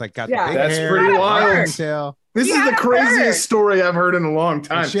saw. It's like got the big that's hair, pretty wild. This is the craziest story I've heard in a long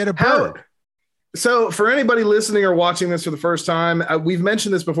time. And she had a bird. So for anybody listening or watching this for the first time, we've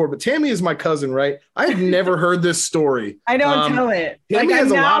mentioned this before, but Tammy is my cousin, right? I had never heard this story. I don't tell it. Tammy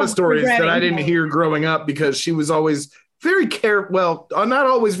has a lot of stories that I didn't hear growing up, because she was always very careful. Well, not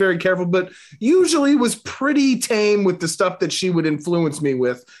always very careful, but usually was pretty tame with the stuff that she would influence me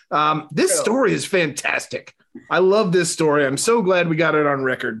with. This story is fantastic. I love this story. I'm so glad we got it on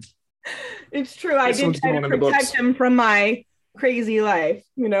record. It's true. I did try to protect him from my crazy life,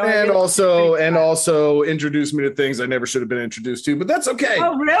 you know, and also introduce me to things I never should have been introduced to, but that's okay.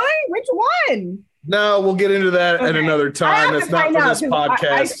 Oh, really? Which one? No, we'll get into that at another time. That's not for this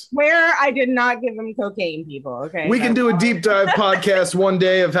podcast. I swear I did not give him cocaine, people. Okay. We can do a deep dive podcast one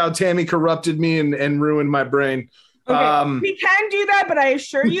day of how Tammy corrupted me and ruined my brain. Okay. We can do that, but I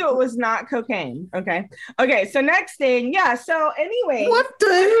assure you it was not cocaine. Okay. So next thing. Yeah. So anyway. What the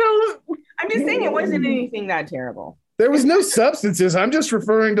hell? I'm just saying it wasn't anything that terrible. There was no substances. I'm just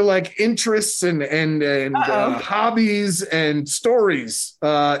referring to like interests and hobbies and stories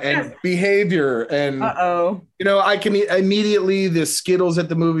and behavior. And, you know, I can immediately, the Skittles at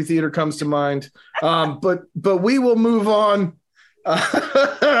the movie theater comes to mind. But we will move on.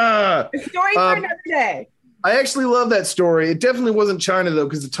 A story for another day. I actually love that story. It definitely wasn't China, though,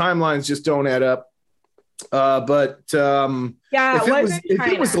 because the timelines just don't add up. If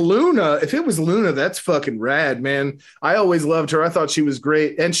it was Luna, that's fucking rad, man. I always loved her. I thought she was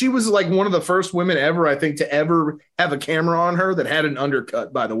great, and she was like one of the first women ever, I think, to ever have a camera on her that had an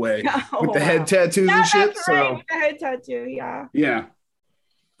undercut, by the way, with the head tattoos and shit. That's right, with the head tattoo.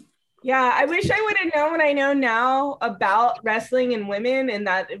 Yeah, I wish I would have known what I know now about wrestling and women, and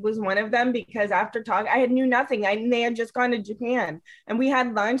that it was one of them, because after talk, I knew nothing. They had just gone to Japan, and we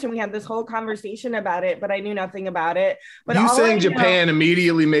had lunch, and we had this whole conversation about it, but I knew nothing about it. But you saying Japan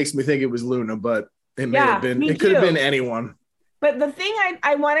immediately makes me think it was Luna, but it may have been. It could have been anyone. But the thing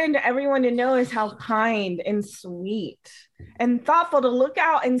I wanted everyone to know is how kind and sweet and thoughtful to look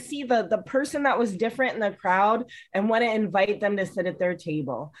out and see the person that was different in the crowd and want to invite them to sit at their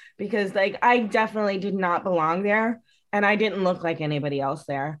table. Because like, I definitely did not belong there, and I didn't look like anybody else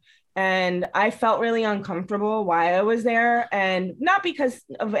there. And I felt really uncomfortable why I was there, and not because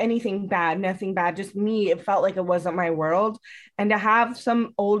of anything bad, nothing bad, just me. It felt like it wasn't my world. And to have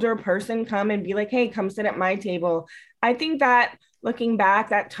some older person come and be like, hey, come sit at my table. I think that looking back,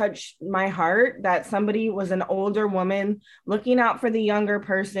 that touched my heart, that somebody was an older woman looking out for the younger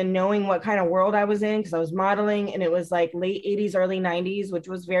person, knowing what kind of world I was in, because I was modeling, and it was like late 80s, early 90s, which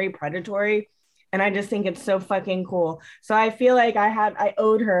was very predatory. And I just think it's so fucking cool. So I feel like I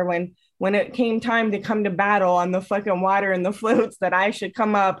owed her when it came time to come to battle on the fucking water and the floats, that I should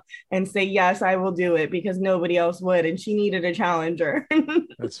come up and say, yes, I will do it, because nobody else would. And she needed a challenger.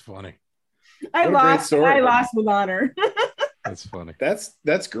 That's funny. I lost with honor. That's funny.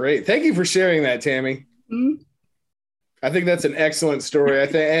 That's great. Thank you for sharing that, Tammy. Mm-hmm. I think that's an excellent story. I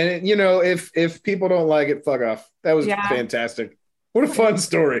think, and you know, if people don't like it, fuck off. That was fantastic. What a fun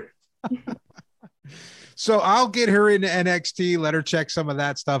story. So I'll get her into NXT, let her check some of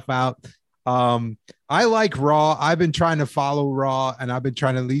that stuff out. I like Raw. I've been trying to follow Raw, and I've been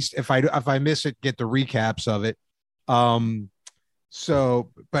trying to, at least if I miss it, get the recaps of it.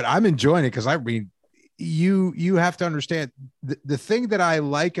 But I'm enjoying it, because I mean, you have to understand the thing that I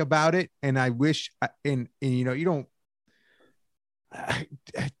like about it, and I wish, and you know, you don't,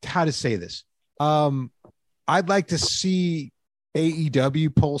 how to say this. I'd like to see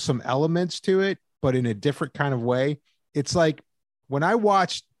AEW pull some elements to it, but in a different kind of way. It's like when I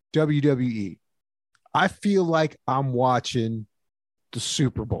watch WWE, I feel like I'm watching the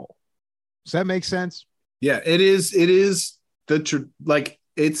Super Bowl. Does that make sense? Yeah, it is. It is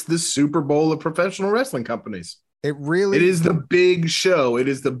it's the Super Bowl of professional wrestling companies. It is the big show. It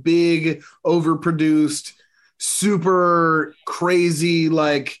is the big, overproduced, super crazy,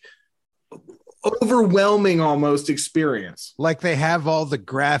 like overwhelming almost experience. Like they have all the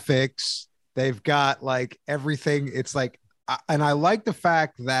graphics. They've got like everything. It's like, and I like the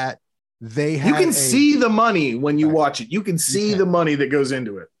fact that You can see the money when you watch it. You can see the money that goes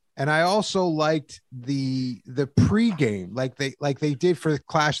into it. And I also liked the pregame, like they did for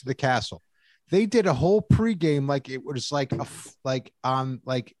Clash of the Castle. They did a whole pregame like it was like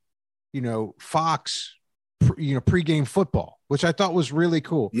Fox, pregame football, which I thought was really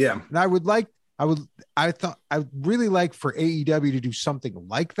cool. Yeah, and I'd really like for AEW to do something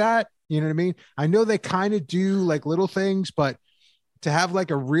like that. You know what I mean? I know they kind of do like little things, but to have like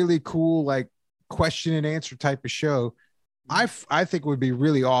a really cool like question and answer type of show, I think would be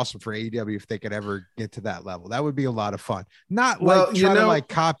really awesome for AEW if they could ever get to that level. That would be a lot of fun. Not try to like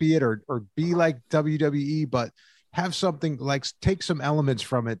copy it or be like WWE, but have something like take some elements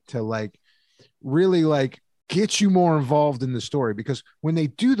from it to like really like get you more involved in the story, because when they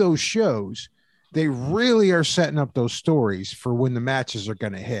do those shows, they really are setting up those stories for when the matches are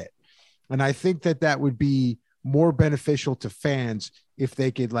going to hit. And I think that would be more beneficial to fans if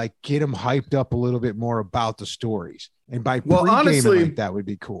they could like get them hyped up a little bit more about the stories. And by honestly, like that would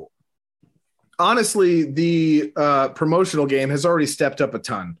be cool. Honestly, the promotional game has already stepped up a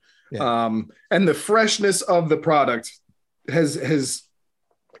ton. Yeah. And the freshness of the product has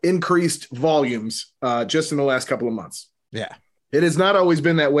increased volumes just in the last couple of months. Yeah. It has not always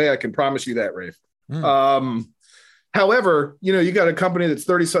been that way. I can promise you that, Rafe. However, you got a company that's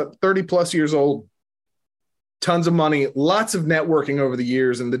 30 plus years old, tons of money, lots of networking over the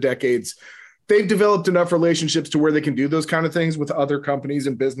years and the decades. They've developed enough relationships to where they can do those kind of things with other companies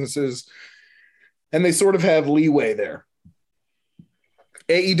and businesses, and they sort of have leeway there.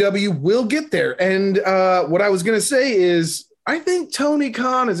 AEW will get there. And what I was going to say is I think Tony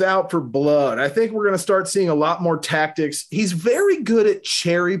Khan is out for blood. I think we're going to start seeing a lot more tactics. He's very good at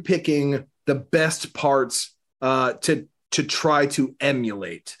cherry picking the best parts to try to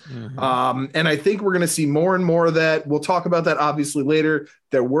emulate. Mm-hmm. And I think we're going to see more and more of that. We'll talk about that obviously later.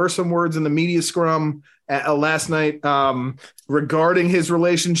 There were some words in the media scrum last night regarding his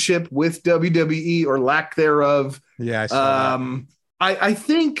relationship with WWE or lack thereof. Yeah, I saw that. I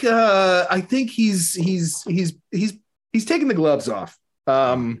think he's taking the gloves off.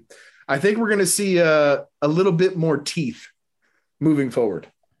 I think we're going to see a little bit more teeth moving forward.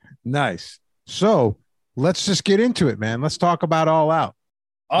 Nice. So let's just get into it, man. Let's talk about All Out.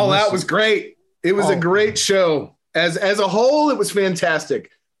 All Out was great. It was a great show. As a whole, it was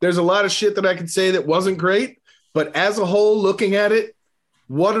fantastic. There's a lot of shit that I could say that wasn't great, but as a whole, looking at it,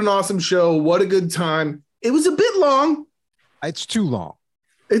 what an awesome show. What a good time. It was a bit long. It's too long.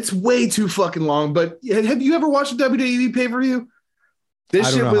 It's way too fucking long, but have you ever watched a WWE pay-per-view? I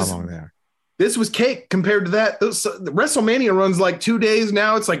don't know how long they are. This was cake compared to that. WrestleMania runs like 2 days.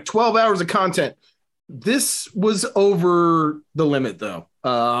 Now it's like 12 hours of content. This was over the limit, though.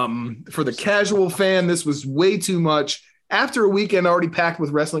 For the casual fan, this was way too much. After a weekend already packed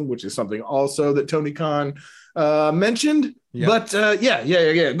with wrestling, which is something also that Tony Khan mentioned. Yep. But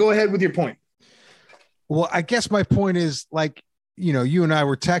yeah. Go ahead with your point. Well, I guess my point is, like, you and I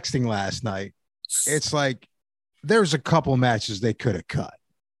were texting last night. It's like there's a couple matches they could have cut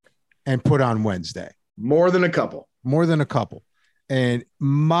and put on Wednesday. More than a couple. And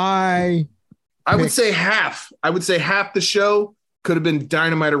I would say half the show could have been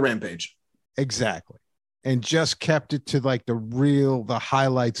Dynamite or Rampage. Exactly. And just kept it to like the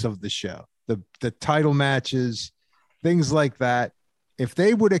highlights of the show, the title matches, things like that. If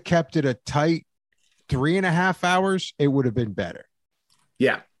they would have kept it a tight 3.5 hours, it would have been better.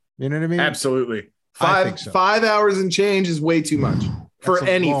 Yeah. You know what I mean? Absolutely. 5 hours and change is way too much for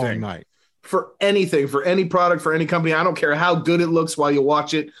anything. For anything, for any product, for any company. I don't care how good it looks while you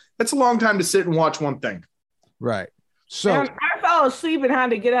watch it. That's a long time to sit and watch one thing. Right. So I fell asleep and had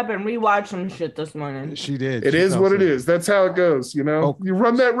to get up and rewatch some shit this morning. She did. It is what it is. That's how it goes. You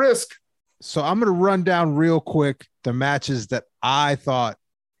run that risk. So I'm going to run down real quick the matches that I thought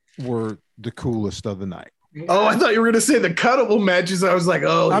were the coolest of the night. Oh, I thought you were going to say the cuttable matches. I was like,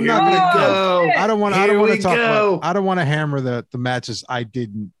 I'm not going to go. I don't want to talk about. I don't want to hammer the matches I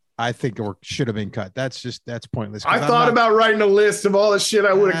think should have been cut. That's pointless. I thought about writing a list of all the shit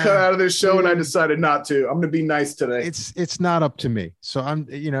I would have cut out of this show, and I decided not to. I'm going to be nice today. It's not up to me. So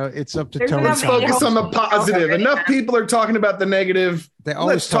it's up to Tony. Let's focus on the positive. Enough people are talking about the negative.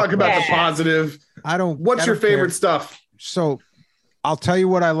 Let's talk about the positive. What's your favorite stuff? So I'll tell you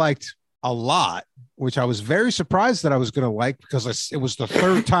what I liked a lot, which I was very surprised that I was going to like, because it was the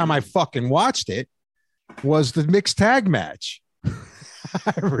third time I fucking watched it, was the mixed tag match.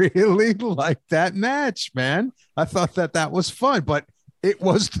 I really liked that match, man. I thought that was fun, but it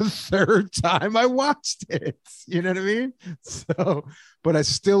was the third time I watched it. You know what I mean? So, but I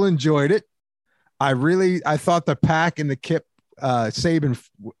still enjoyed it. I thought the Pac and the Kip Saban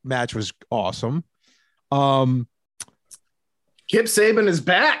match was awesome. Kip Saban is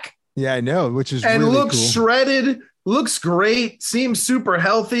back. Yeah, I know, which is and really looks cool. shredded, looks great, seems super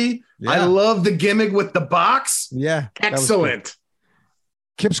healthy. Yeah. I love the gimmick with the box. Yeah, excellent. Cool.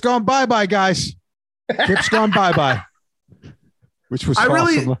 Kip's gone bye-bye, guys. Kip's gone bye-bye. Which was awesome.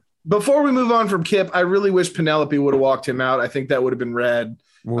 Really, before we move on from Kip, I really wish Penelope would have walked him out. I think that would have been rad.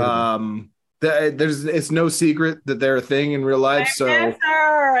 It's no secret that they're a thing in real life.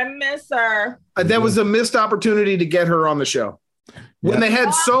 I miss her. That was a missed opportunity to get her on the show. When they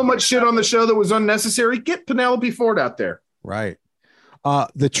had so much shit on the show that was unnecessary, get Penelope Ford out there. Right.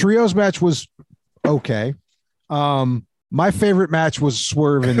 The trios match was okay. My favorite match was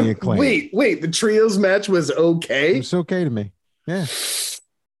Swerve and the Acclaim. Wait, the trios match was okay? It's okay to me. Yeah.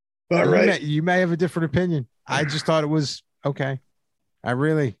 All right. You may have a different opinion. I just thought it was okay. I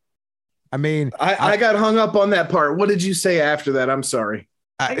got hung up on that part. What did you say after that? I'm sorry.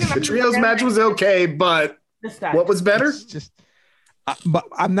 The trios match was okay, but what was better? But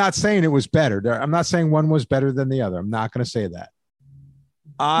I'm not saying it was better. I'm not saying one was better than the other. I'm not going to say that.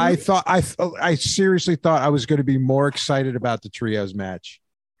 I seriously thought I was going to be more excited about the trios match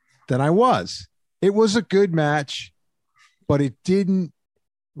than I was. It was a good match, but it didn't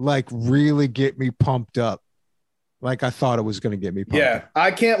really get me pumped up like I thought it was going to get me pumped up. I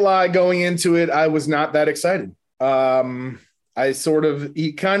can't lie. Going into it, I was not that excited. I sort of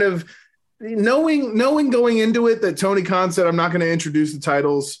knowing going into it that Tony Khan said, I'm not going to introduce the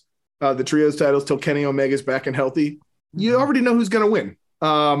titles, the trios titles, till Kenny Omega's back and healthy. You already know who's going to win.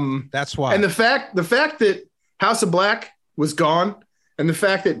 That's why. And the fact that House of Black was gone and the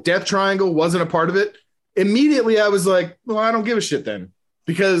fact that Death Triangle wasn't a part of it, immediately I was like, well, I don't give a shit then.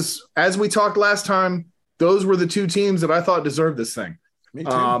 Because as we talked last time, those were the two teams that I thought deserved this thing. Me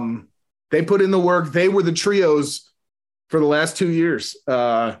too. They put in the work. They were the trios for the last 2 years.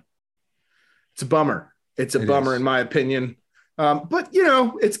 It's a bummer. It's a bummer in my opinion. But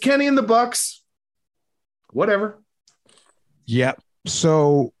it's Kenny and the Bucks. Whatever. Yep.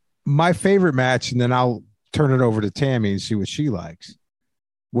 So my favorite match, and then I'll turn it over to Tammy and see what she likes,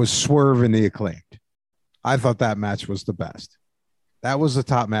 was Swerve and the Acclaimed. I thought that match was the best. That was the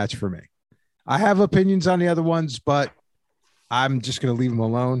top match for me. I have opinions on the other ones, but I'm just going to leave them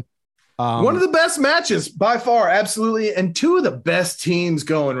alone. One of the best matches by far, absolutely. And two of the best teams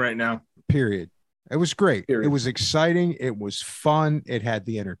going right now. Period. It was great. Period. It was exciting. It was fun. It had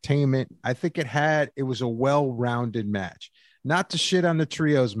the entertainment. I think it was a well-rounded match. Not to shit on the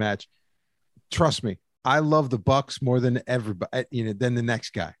trios match. Trust me, I love the Bucks more than everybody, than the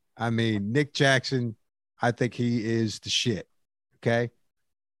next guy. I mean, Nick Jackson, I think he is the shit. Okay.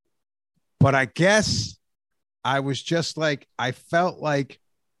 But I guess I was just I felt like,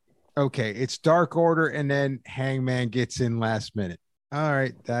 okay, it's Dark Order and then Hangman gets in last minute. All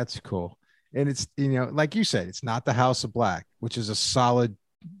right, that's cool. And it's, like you said, it's not the House of Black, which is a solid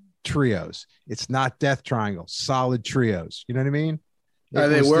trios. It's not Death Triangle, solid trios. You know what I mean?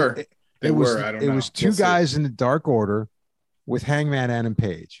 They were. It was two guys in the Dark Order with Hangman Adam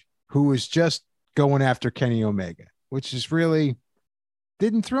Page, who was just going after Kenny Omega, which is really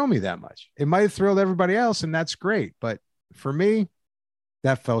didn't thrill me that much. It might have thrilled everybody else, and that's great. But for me,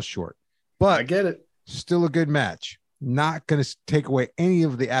 that fell short. But I get it. Still a good match. Not going to take away any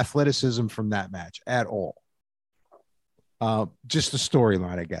of the athleticism from that match at all. Just the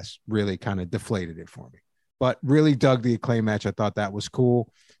storyline, I guess, really kind of deflated it for me. But really dug the Acclaim match. I thought that was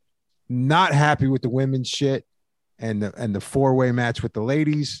cool. Not happy with the women's shit and the four-way match with the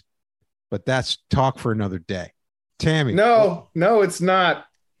ladies, but that's talk for another day. Tammy. No, it's not.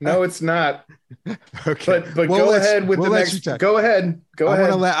 No, it's not. Okay. But go ahead with the next. Go ahead.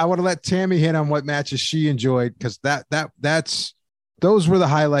 I want to let Tammy hit on what matches she enjoyed, because those were the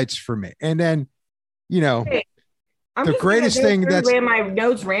highlights for me. And then, hey, the greatest thing that's my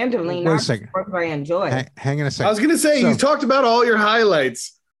notes randomly. Wait a second. I enjoy. Hang on a second. I was going to say, you talked about all your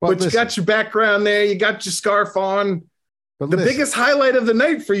highlights, but you got your background there. You got your scarf on. But the biggest highlight of the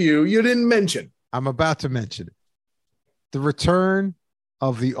night for you didn't mention. I'm about to mention it. The return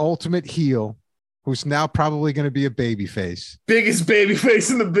of the ultimate heel, who's now probably going to be a babyface. Biggest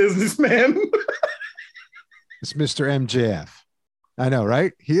babyface in the business, man. It's Mr. MJF. I know,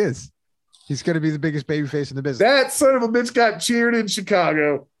 right? He is. He's going to be the biggest babyface in the business. That son of a bitch got cheered in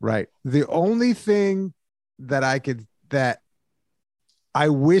Chicago. Right. The only thing that I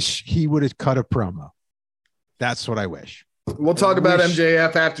wish he would have cut a promo. That's what I wish. We'll talk about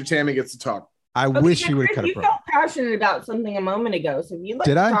MJF after Tammy gets to talk. I wish he would have cut a promo. You felt passionate about something a moment ago, so if you'd like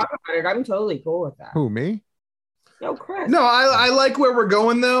to talk about it, I'm totally cool with that. Who, me? Yo, Chris. No, I like where we're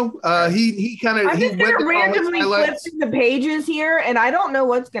going though. He kind of I'm just went gonna randomly flip highlights. through the pages here, and I don't know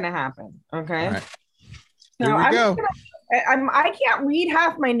what's gonna happen. Okay. All right. So Here we go. I can't read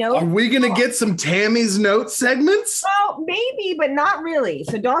half my notes. Are we gonna get some Tammy's notes segments? Well, maybe, but not really.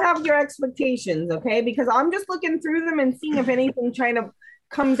 So don't have your expectations, okay? Because I'm just looking through them and seeing if anything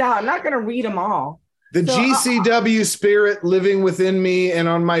comes out. I'm not gonna read them all. The GCW spirit living within me and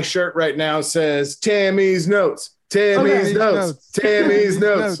on my shirt right now says Tammy's notes. Tammy's notes. Tammy's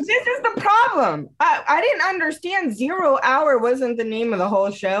notes. This is the problem. I didn't understand 0 Hour wasn't the name of the whole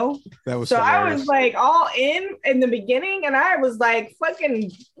show. That was so hilarious. I was like all in the beginning, and I was like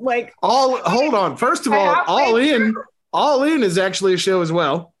fucking like Hold on. First of all, all in is actually a show as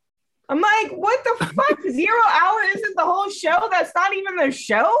well. I'm like, what the fuck? 0 Hour isn't the whole show? That's not even the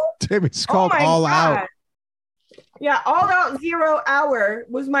show? It's called All Out. Yeah, All Out 0 Hour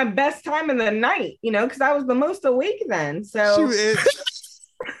was my best time of the night, because I was the most awake then. So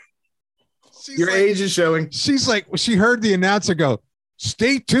your age is showing. She's like, she heard the announcer go,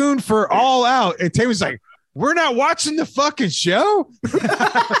 "Stay tuned for All Out." And Tammy's like, "We're not watching the fucking show."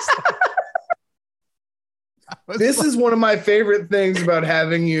 This is one of my favorite things about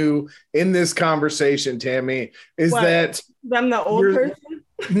having you in this conversation, Tammy, is that I'm the old person.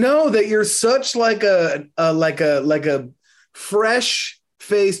 No, that you're such like a fresh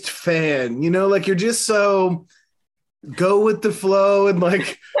faced fan, like you're just so go with the flow, and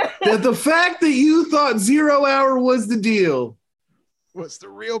like the fact that you thought 0 Hour was the deal. What's the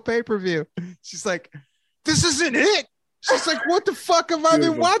real pay-per-view? She's like, "This isn't it." She's like, "What the fuck have I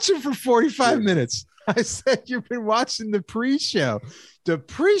been watching for 45 minutes?" I said, "You've been watching the pre-show." The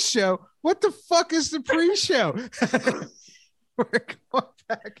pre-show? What the fuck is the pre-show? We're going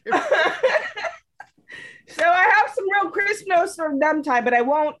back. So I have some real crisp notes from them, Ty, but I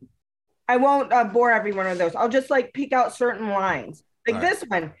won't bore everyone with those. I'll just like pick out certain lines. Like this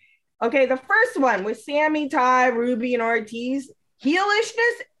one. Okay, the first one with Sammy, Ty, Ruby, and Ortiz.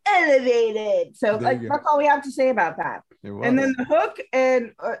 Heelishness elevated. So that's all we have to say about that. And then the hook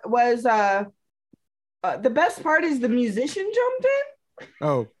was the best part is the musician jumped in.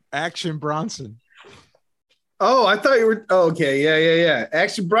 Oh, Action Bronson. Oh, I thought you were okay. Yeah.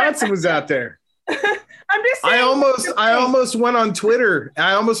 Action Bronson was out there. I'm just saying, I almost went on Twitter.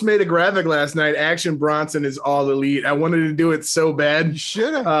 I almost made a graphic last night. Action Bronson is all elite. I wanted to do it so bad. You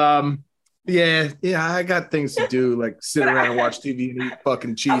should have. Yeah. I got things to do, like sit around and watch TV and eat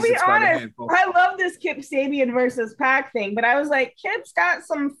fucking cheese. I'll be honest, I love this Kip Sabian versus Pac thing, but I was like, Kip's got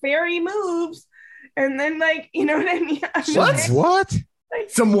some fairy moves, and then like, you know what I mean? What? Like,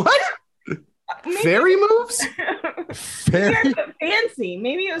 some what? Fairy moves? Fairy?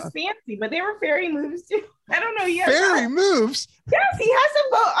 Maybe it was fancy, but they were fairy moves too. I don't know yet. Fairy moves? Yes, he has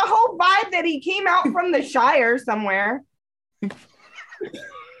a whole vibe that he came out from the Shire somewhere.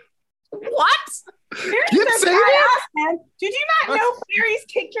 What? Kip Sabian? Man. Did you not know fairies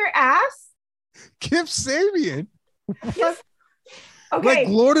kick your ass? Kip Sabian? Yes. Okay. Like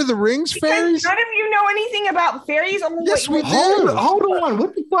Lord of the Rings fairies? None of you know anything about fairies. Yes, we do. Hold on.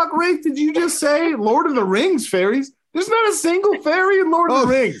 What the fuck, Rafe, did you just say? Lord of the Rings fairies? There's not a single fairy in Lord of the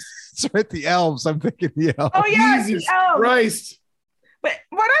Rings. It's right, the elves. I'm thinking the elves. Oh, yeah, Jesus the elves. Christ. But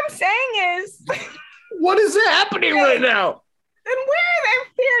what I'm saying is... what is happening right now? Then where are there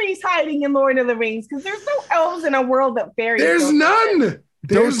fairies hiding in Lord of the Rings? Because there's no elves in a world that fairies. There's none.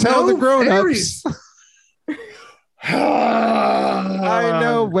 Don't tell the grown-ups. I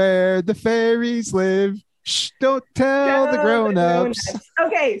know where the fairies live. Shh, don't tell the grown-ups.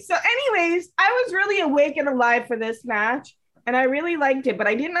 Okay, so anyways, I was really awake and alive for this match, and I really liked it, but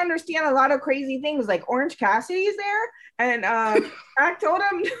I didn't understand a lot of crazy things, like Orange Cassidy's there, and Jack told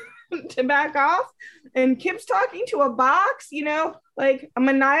him to back off, and Kip's talking to a box, like a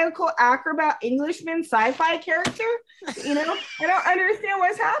maniacal acrobat Englishman sci-fi character. I don't understand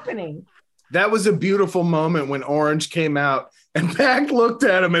what's happening. That was a beautiful moment when Orange came out and Pac looked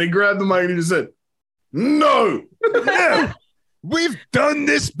at him and he grabbed the mic and he just said, "No, we've done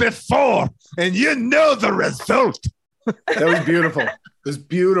this before and you know the result." That was beautiful. It was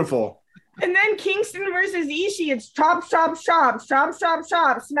beautiful. And then Kingston versus Ishii, it's chop, chop, chop, chop, chop,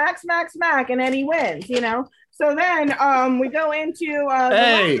 chop, smack, smack, smack, and then he wins, So then we go into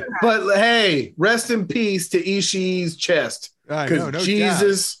hey, rest in peace to Ishii's chest. Because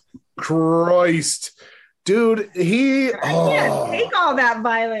Jesus Christ, dude, I can't take all that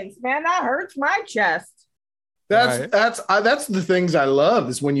violence, man. That hurts my chest. That's the things I love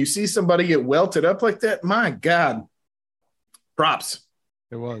is when you see somebody get welted up like that. My God, props.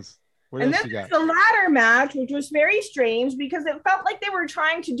 It was. What And else then you got? the ladder match, which was very strange because it felt like they were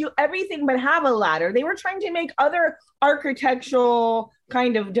trying to do everything but have a ladder. They were trying to make other architectural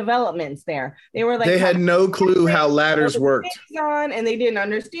kind of developments there. They were like, they had no clue how ladders worked. And they didn't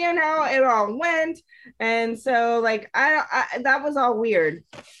understand how it all went. And so, like, that was all weird.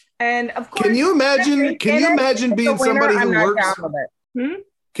 And of course, Can you imagine being somebody who works?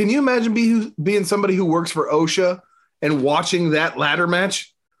 Can you imagine being somebody who works for OSHA and watching that ladder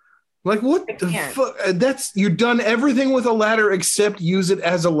match? Like, what the fuck? You've done everything with a ladder except use it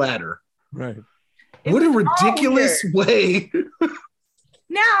as a ladder. Right. What a ridiculous way.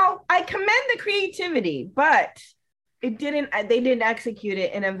 Now, I commend the creativity, but they didn't execute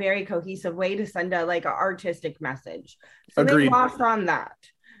it in a very cohesive way to send a like an artistic message. So Agreed. They lost on that.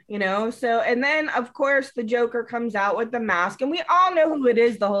 So, and then of course the Joker comes out with the mask, and we all know who it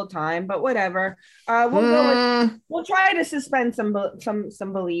is the whole time, but whatever. We'll try to suspend some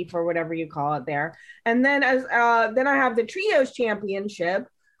belief or whatever you call it there. And then then I have the Trios Championship,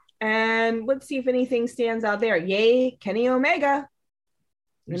 and let's see if anything stands out there. Yay, Kenny Omega.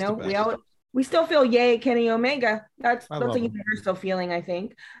 We still feel yay, Kenny Omega. That's a universal feeling, I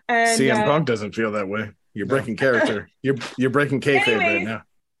think. And CM Punk doesn't feel that way. You're breaking character. You're breaking kayfabe right now.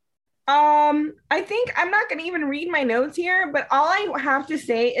 I think I'm not going to even read my notes here, but all I have to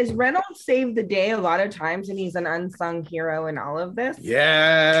say is Reynolds saved the day a lot of times, and he's an unsung hero in all of this.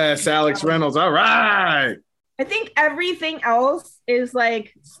 Yes, Alex Reynolds. All right. I think everything else is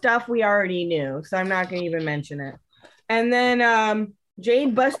like stuff we already knew, so I'm not going to even mention it. And then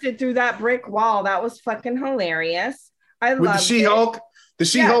Jade busted through that brick wall. That was fucking hilarious. I love the She-Hulk. The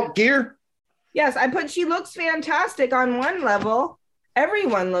She-Hulk gear. Yes, she looks fantastic on one level.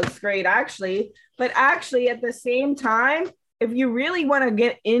 Everyone looks great, actually. But actually, at the same time, if you really want to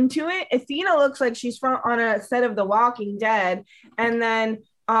get into it, Athena looks like she's on a set of The Walking Dead, and then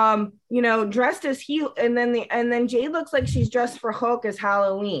dressed as and then Jade looks like she's dressed for Hulk as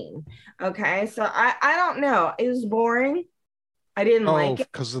Halloween. Okay, so I don't know. It was boring. I didn't like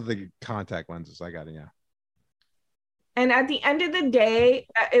it because of the contact lenses. I got it. Yeah. And at the end of the day,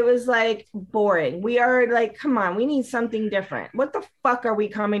 it was like boring. We are like, come on, we need something different. What the fuck are we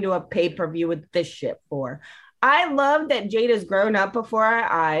coming to a pay-per-view with this shit for? I love that Jade has grown up before our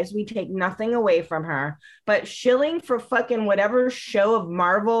eyes. We take nothing away from her, but shilling for fucking whatever show of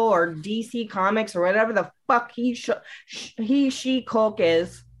Marvel or DC Comics or whatever the fuck she Hulk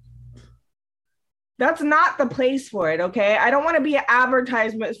is. That's not the place for it, okay? I don't want to be an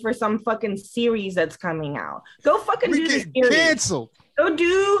advertisement for some fucking series that's coming out. Go fucking do the series. Canceled. Go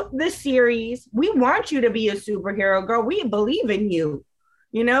do the series. We want you to be a superhero, girl. We believe in you,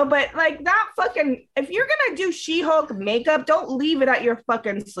 But like that fucking, if you're gonna do She-Hulk makeup, don't leave it at your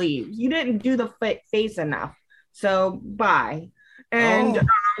fucking sleeves. You didn't do the face enough, so bye. And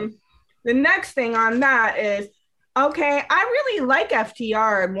the next thing on that is, okay, I really like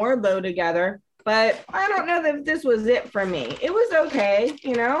FTR and Wardlow together. But I don't know if this was it for me. It was okay,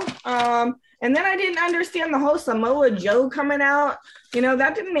 and then I didn't understand the whole Samoa Joe coming out.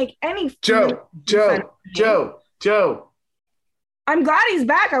 That didn't make any sense. Joe. I'm glad he's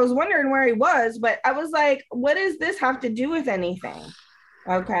back. I was wondering where he was, but I was like, what does this have to do with anything?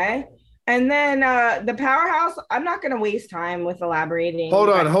 Okay. And then the Powerhouse, I'm not going to waste time with elaborating. Hold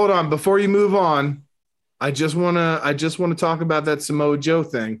on. Before you move on, I just want to talk about that Samoa Joe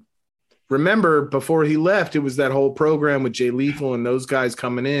thing. Remember, before he left, it was that whole program with Jay Lethal and those guys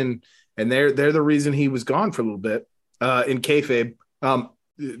coming in, and they're the reason he was gone for a little bit in kayfabe.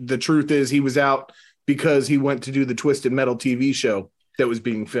 The truth is he was out because he went to do the Twisted Metal TV show that was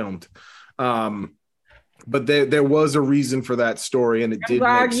being filmed. But there was a reason for that story, and it did make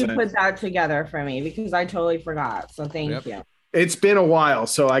sense. I'm glad you put that together for me because I totally forgot. So thank you. It's been a while,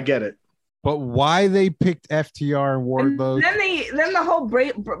 so I get it. But why they picked FTR and Wardlow? Then the whole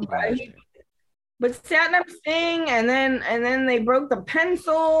break. But Satnam Singh, and then they broke the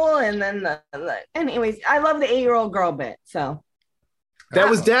pencil, and then anyways, I love the 8-year-old girl bit. So that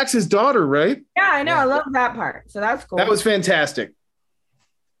was Dax's daughter, right? Yeah, I know. Yeah. I love that part. So that's cool. That was fantastic.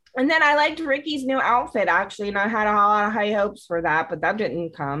 And then I liked Ricky's new outfit actually, and I had a lot of high hopes for that, but that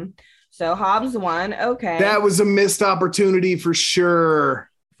didn't come. So Hobbs won. Okay, that was a missed opportunity for sure.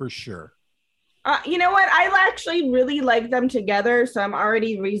 For sure. You know what? I actually really like them together, so I'm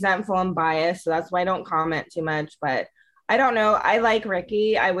already resentful and biased, so that's why I don't comment too much. But I don't know. I like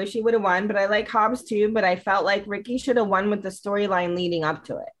Ricky. I wish he would have won, but I like Hobbs too. But I felt like Ricky should have won with the storyline leading up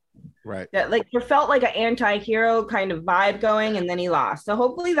to it. Right. That like there felt like an anti-hero kind of vibe going, and then he lost. So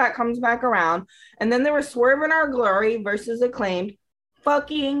hopefully that comes back around. And then there was Swerve in Our Glory versus Acclaimed.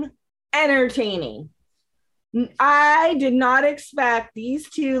 Fucking entertaining. I did not expect these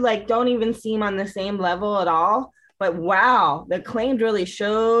two, like, don't even seem on the same level at all. But wow, the Acclaimed really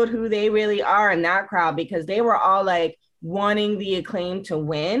showed who they really are in that crowd, because they were all like wanting the Acclaimed to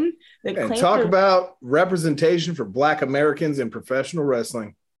win. The And Acclaimed talk about representation for Black Americans in professional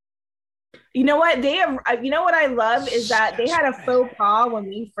wrestling. You know what? They have, you know what I love is that they had a faux pas when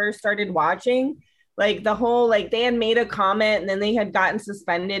we first started watching. Like the whole, like they had made a comment and then they had gotten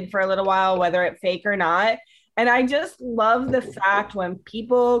suspended for a little while, whether it fake or not. And I just love the fact when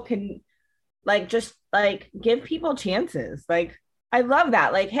people can like just like give people chances. Like I love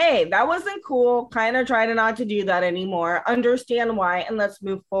that. Like, hey, that wasn't cool. Kind of try to not to do that anymore. Understand why, and let's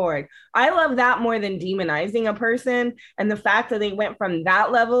move forward. I love that more than demonizing a person. And the fact that they went from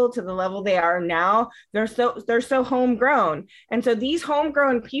that level to the level they are now, they're so homegrown. And so these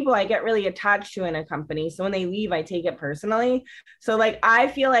homegrown people I get really attached to in a company. So when they leave, I take it personally. So like I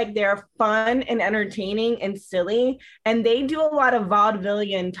feel like they're fun and entertaining and silly. And they do a lot of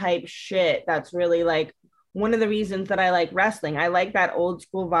vaudevillian type shit that's really like one of the reasons that I like wrestling. I like that old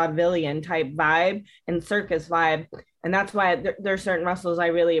school vaudevillian type vibe and circus vibe. And that's why there's certain wrestlers I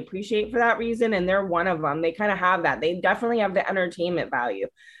really appreciate for that reason. And they're one of them. They kind of have that. They definitely have the entertainment value.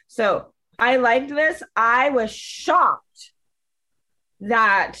 So I liked this. I was shocked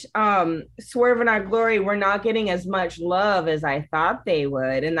that Swerve and Our Glory were not getting as much love as I thought they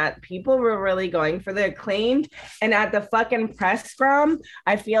would, and that people were really going for the Acclaimed. And at the fucking press scrum,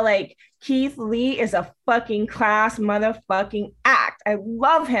 I feel like Keith Lee is a fucking class motherfucking act. I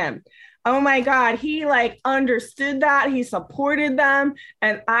love him. Oh my God, he like understood that. He supported them.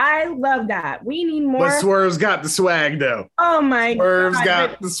 And I love that. We need more. But Swerve's got the swag though. Oh my Swerve's God.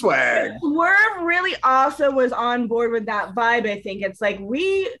 got the swag. Swerve really also was on board with that vibe. I think it's like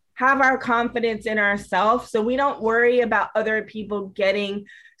we have our confidence in ourselves, so we don't worry about other people getting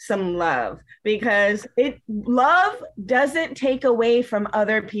some love, because love doesn't take away from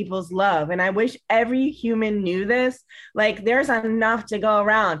other people's love. And I wish every human knew this. Like there's enough to go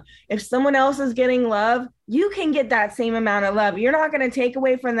around. If someone else is getting love, you can get that same amount of love. You're not going to take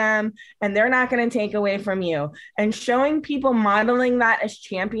away from them, and they're not going to take away from you. And showing people modeling that as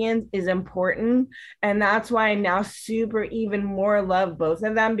champions is important. And that's why I now super even more love both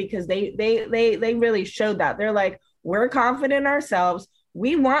of them, because they really showed that. They're like, we're confident in ourselves.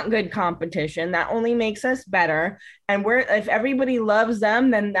 We want good competition. That only makes us better. And if everybody loves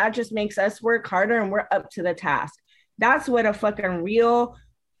them, then that just makes us work harder and we're up to the task. That's what a fucking real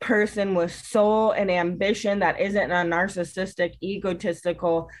person with soul and ambition that isn't a narcissistic,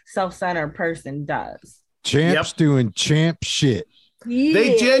 egotistical, self-centered person does. Champs doing champ shit. Yeah.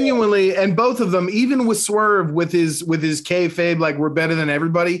 They genuinely, and both of them, even with Swerve with his kayfabe, like we're better than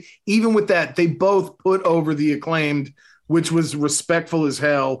everybody, even with that, they both put over the Acclaimed, which was respectful as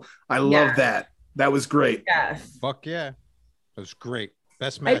hell. I love that. That was great. Yes. Fuck yeah. That was great.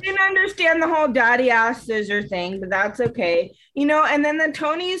 Best match. I didn't understand the whole daddy ass scissor thing, but that's okay. You know, and then the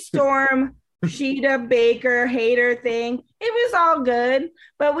Tony Storm, Sheeta Baker hater thing, it was all good,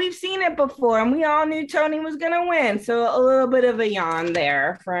 but we've seen it before and we all knew Tony was going to win. So a little bit of a yawn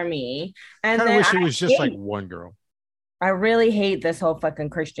there for me. And I wish it was just like one girl. I really hate this whole fucking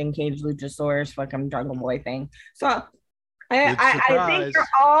Christian Cage Luchasaurus fucking Jungle Boy thing. So I think they're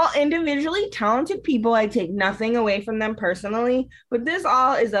all individually talented people. I take nothing away from them personally, but this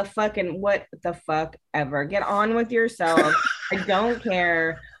all is a fucking what the fuck ever. Get on with yourself. I don't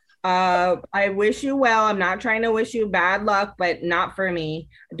care. I wish you well. I'm not trying to wish you bad luck, but not for me.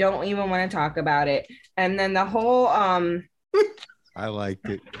 I don't even want to talk about it. And then the whole I liked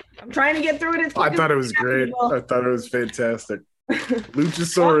it. I'm trying to get through it. I thought it was great. I thought it was fantastic.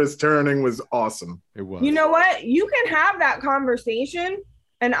 Luchasaurus turning was awesome. It was. You know what? You can have that conversation,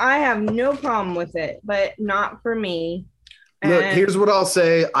 and I have no problem with it, but not for me. Look, here's what I'll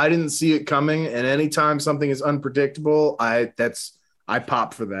say. I didn't see it coming, and anytime something is unpredictable, I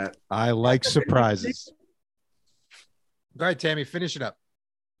pop for that. I like surprises. All right, Tammy, finish it up.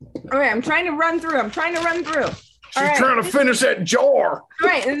 All right, I'm trying to run through. She's trying to finish that jar. All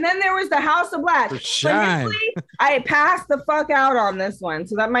right, and then there was the House of Black. I passed the fuck out on this one,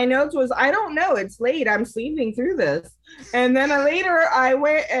 so that my notes was, I don't know, it's late. I'm sleeping through this. And then later I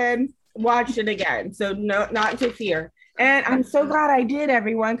went and watched it again. So no, not to fear. And I'm so glad I did,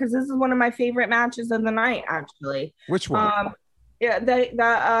 everyone, because this is one of my favorite matches of the night, actually. Which one? Yeah,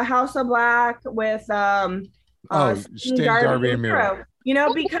 the House of Black with Sting, Darby, and Miro. You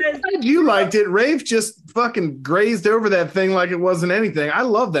know, because you liked it. Rafe just fucking grazed over that thing like it wasn't anything. I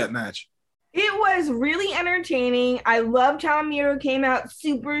love that match. It was really entertaining. I loved how Miro came out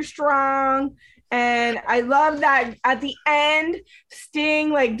super strong. And I love that at the end, Sting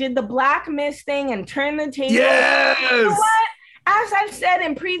like did the black mist thing and turned the table. Yes. You know what? As I've said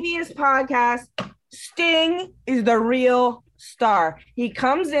in previous podcasts, Sting is the real star. He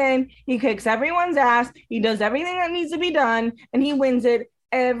comes in, he kicks everyone's ass, he does everything that needs to be done, and he wins it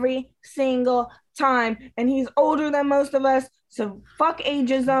every single time. And he's older than most of us. So fuck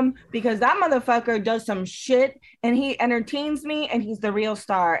ageism, because that motherfucker does some shit and he entertains me, and he's the real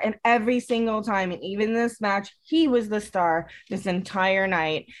star. And every single time, and even this match, he was the star this entire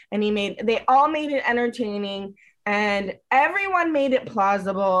night. And they all made it entertaining, and everyone made it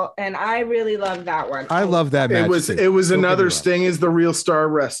plausible. And I really love that one. I love that match. It was another Sting is the real star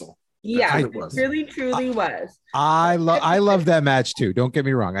wrestle. Yeah, it really, truly was. I love that match too. Don't get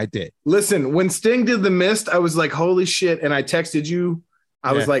me wrong. I did. Listen, when Sting did the mist, I was like, holy shit. And I texted you.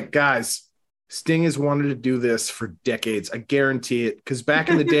 I was like, guys, Sting has wanted to do this for decades. I guarantee it. Because back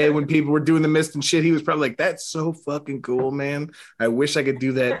in the day when people were doing the mist and shit, he was probably like, that's so fucking cool, man. I wish I could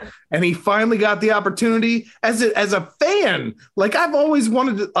do that. And he finally got the opportunity as a fan. Like, I've always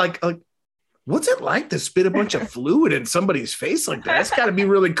wanted to, like, what's it like to spit a bunch of fluid in somebody's face like that? That's got to be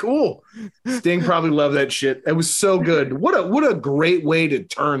really cool. Sting probably loved that shit. It was so good. What a great way to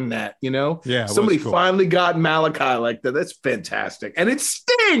turn that, you know? Yeah. Somebody finally got Malachi like that. That's fantastic. And it's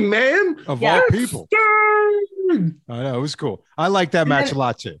Sting, man. Of all people. Sting! I know. It was cool. I like that match a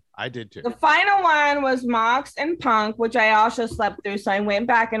lot too. I did too. The final one was Mox and Punk, which I also slept through. So I went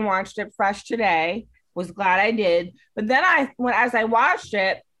back and watched it fresh today. Was glad I did. But then as I watched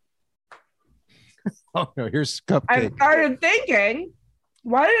it, oh no, here's Cupcake. I started thinking,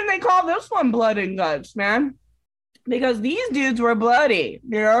 why didn't they call this one Blood and Guts, man? Because these dudes were bloody,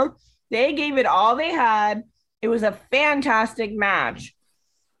 you know? They gave it all they had. It was a fantastic match.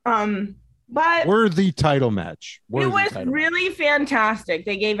 But worthy title match. It was really fantastic.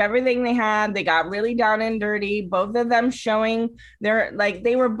 They gave everything they had. They got really down and dirty. Both of them showing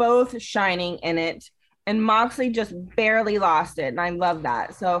they were both shining in it. And Moxley just barely lost it. And I love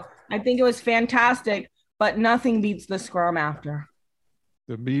that. So I think it was fantastic, but nothing beats the scrum after.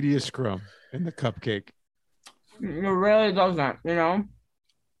 The media scrum and the Cupcake. It really doesn't, you know?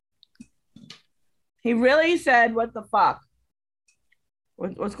 He really said, what the fuck?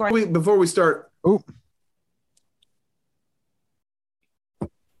 What's going on? Before we start. Oh.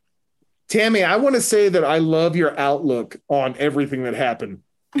 Tammy, I want to say that I love your outlook on everything that happened.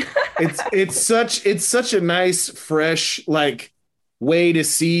 It's such a nice, fresh, like, way to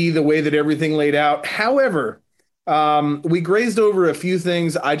see the way that everything laid out. However, we grazed over a few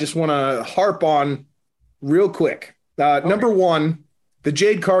things I just want to harp on real quick. Okay. Number one, the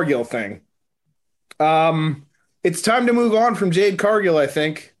Jade Cargill thing. It's time to move on from Jade Cargill, I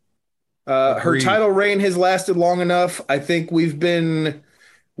think. Her title reign has lasted long enough. I think our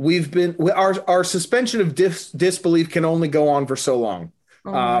suspension of disbelief can only go on for so long.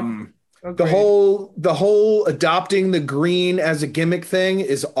 The whole adopting the green as a gimmick thing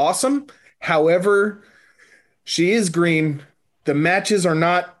is awesome. However, she is green. The matches are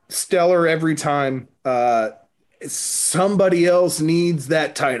not stellar every time. Somebody else needs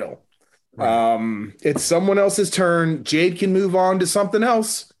that title. Right. It's someone else's turn. Jade can move on to something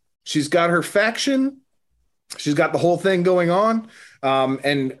else. She's got her faction. She's got the whole thing going on.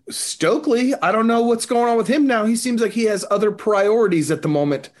 And Stokely, I don't know what's going on with him now. He seems like he has other priorities at the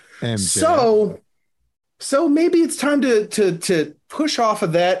moment. MJ. So maybe it's time to push off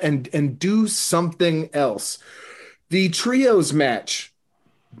of that and do something else. The trios match.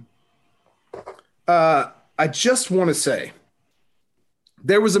 I just want to say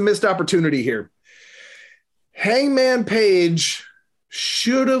there was a missed opportunity here. Hangman Page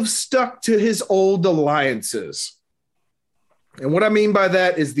should have stuck to his old alliances. And what I mean by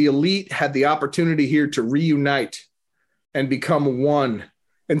that is the Elite had the opportunity here to reunite and become one.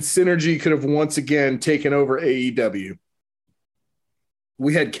 And Synergy could have once again taken over AEW.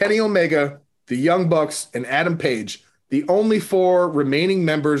 We had Kenny Omega, the Young Bucks, and Adam Page, the only four remaining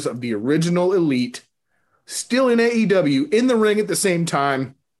members of the original Elite, still in AEW, in the ring at the same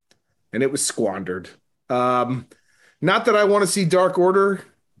time, and it was squandered. Not that I want to see Dark Order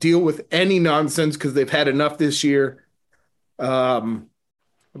deal with any nonsense because they've had enough this year. By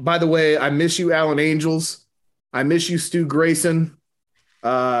the way, I miss you, Alan Angels. I miss you, Stu Grayson.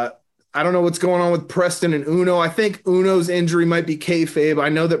 I don't know what's going on with Preston and Uno. I think Uno's injury might be kayfabe. I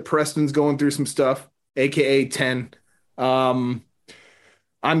know that Preston's going through some stuff, aka 10. I'm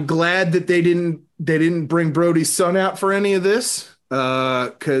glad that they didn't bring Brody's son out for any of this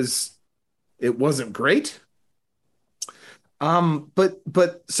because it wasn't great.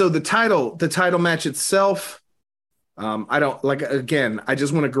 But so the title match itself, I don't like, again, I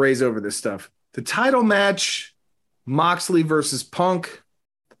just want to graze over this stuff. The title match, Moxley versus Punk,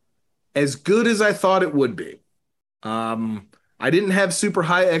 as good as I thought it would be. I didn't have super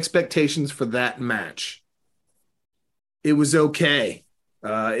high expectations for that match. It was okay.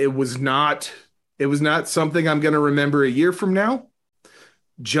 It was not something I'm going to remember a year from now.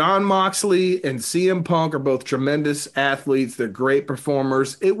 John Moxley and CM Punk are both tremendous athletes. They're great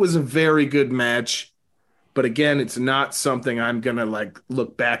performers. It was a very good match. But again, it's not something I'm going to like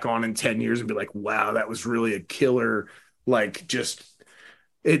look back on in 10 years and be like, wow, that was really a killer. Like just,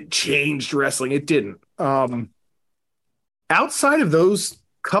 it changed wrestling. It didn't. Outside of those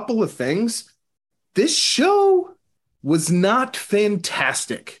couple of things, this show was not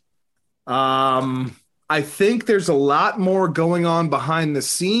fantastic. I think there's a lot more going on behind the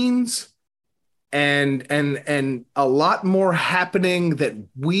scenes and a lot more happening that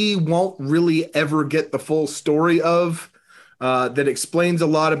we won't really ever get the full story of, that explains a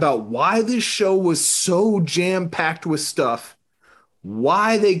lot about why this show was so jam-packed with stuff,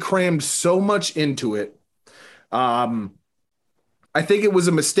 why they crammed so much into it. I think it was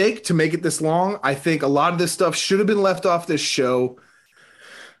a mistake to make it this long. I think a lot of this stuff should have been left off this show.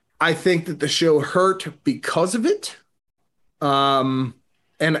 I think that the show hurt because of it. And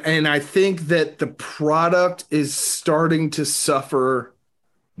I think that the product is starting to suffer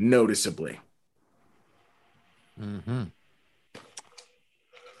noticeably. Mm-hmm.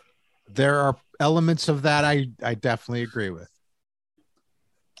 There are elements of that I definitely agree with.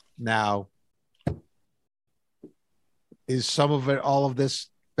 Now, is some of it, all of this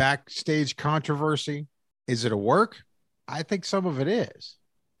backstage controversy, is it a work? I think some of it is.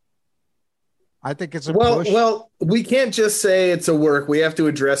 I think it's a push. Well, we can't just say it's a work. We have to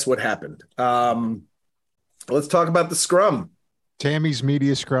address what happened. Let's talk about the scrum. Tammy's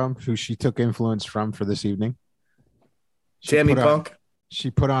media scrum, who she took influence from for this evening. Tammy Punk.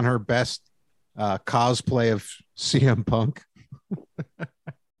 She put on her best cosplay of CM Punk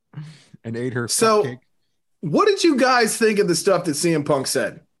and ate her cupcake. What did you guys think of the stuff that CM Punk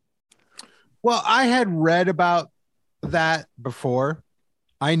said? Well, I had read about that before.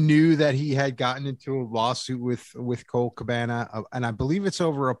 I knew that he had gotten into a lawsuit with Colt Cabana, and I believe it's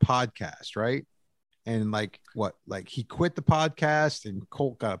over a podcast, right? And like he quit the podcast, and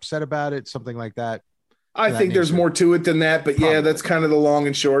Colt got upset about it, something like that. I think there's more to it than that, but probably. Yeah, that's kind of the long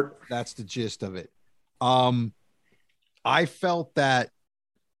and short. That's the gist of it. I felt that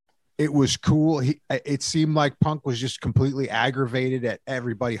it was cool. It seemed like Punk was just completely aggravated at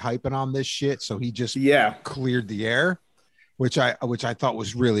everybody hyping on this shit, so he just cleared the air. Which I thought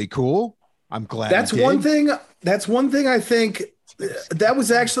was really cool. I'm glad. That's one thing. That's one thing I think that was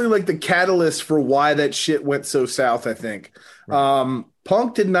actually like the catalyst for why that shit went so south. I think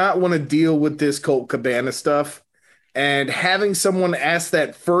Punk did not want to deal with this Colt Cabana stuff, and having someone ask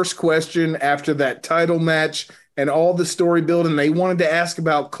that first question after that title match and all the story building, they wanted to ask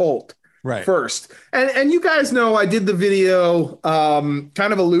about Colt first. And you guys know I did the video kind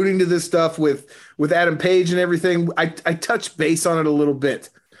of alluding to this stuff with Adam Page and everything. I touched base on it a little bit.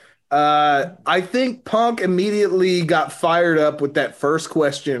 I think Punk immediately got fired up with that first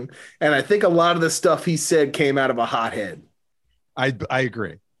question, and I think a lot of the stuff he said came out of a hothead. I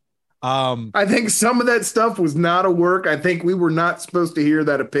agree. I think some of that stuff was not a work. I think we were not supposed to hear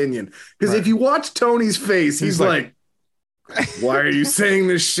that opinion, because if you watch Tony's face, he's like, why are you saying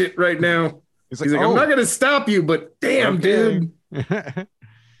this shit right now? He's like, I'm not going to stop you, but damn, dude.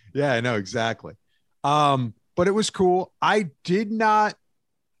 Yeah, I know exactly. But it was cool. I did not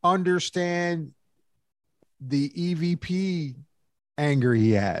understand the EVP anger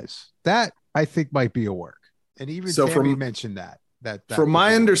he has. That I think might be a work. And even Tammy mentioned that from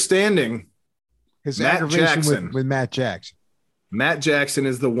my understanding, his aggravation with Matt Jackson. Matt Jackson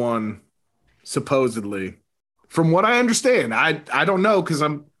is the one, supposedly. From what I understand, I don't know, because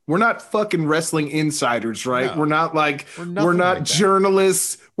we're not fucking wrestling insiders, right? No, we're not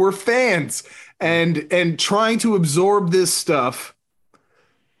journalists. We're fans, and trying to absorb this stuff.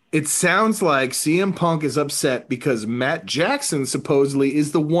 It sounds like CM Punk is upset because Matt Jackson supposedly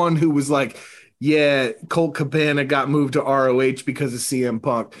is the one who was like, yeah, Colt Cabana got moved to ROH because of CM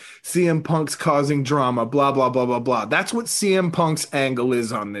Punk. CM Punk's causing drama, blah, blah, blah, blah, blah. That's what CM Punk's angle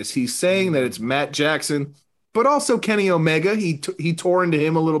is on this. He's saying that it's Matt Jackson, but also Kenny Omega. He tore into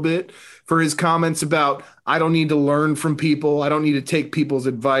him a little bit for his comments about, I don't need to learn from people. I don't need to take people's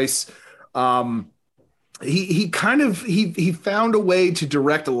advice. He found a way to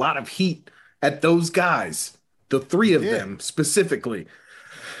direct a lot of heat at those guys, the three of them specifically.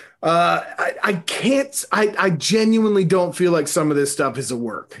 I can't. I genuinely don't feel like some of this stuff is a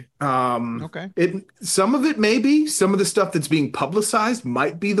work. Okay. Some of it may be. Some of the stuff that's being publicized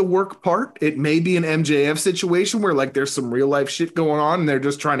might be the work part. It may be an MJF situation where like there's some real life shit going on and they're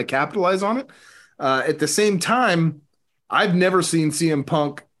just trying to capitalize on it. At the same time, I've never seen CM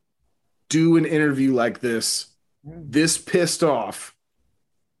Punk do an interview like this pissed off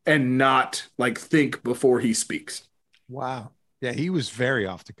and not like think before he speaks. Wow. Yeah, he was very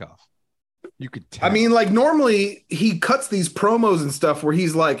off the cuff. You could tell. I mean, like normally he cuts these promos and stuff where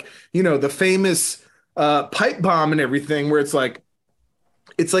he's like, you know, the famous pipe bomb and everything, where it's like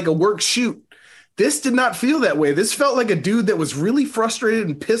a work shoot. This did not feel that way. This felt like a dude that was really frustrated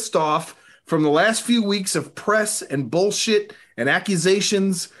and pissed off from the last few weeks of press and bullshit and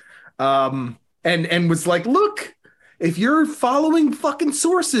accusations, and was like, look, if you're following fucking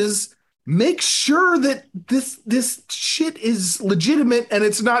sources, make sure that this shit is legitimate and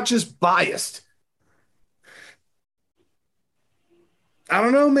it's not just biased. I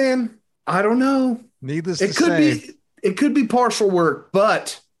don't know, man. I don't know. Needless to say, it could be partial work,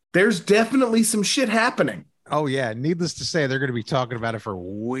 but there's definitely some shit happening. Oh yeah, needless to say, they're going to be talking about it for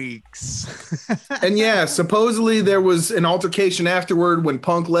weeks. And yeah, supposedly there was an altercation afterward when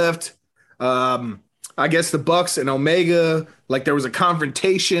Punk left. I guess the Bucks and Omega, like there was a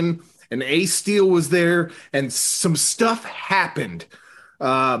confrontation. And Ace Steel was there, and some stuff happened.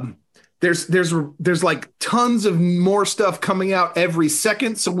 There's like tons of more stuff coming out every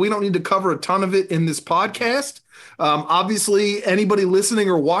second, so we don't need to cover a ton of it in this podcast. Obviously, anybody listening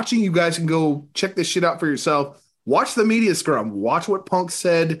or watching, you guys can go check this shit out for yourself. Watch the media scrum. Watch what Punk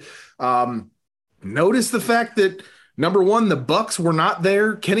said. Notice the fact that, number one, the Bucks were not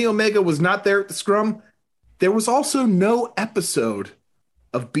there. Kenny Omega was not there at the scrum. There was also no episode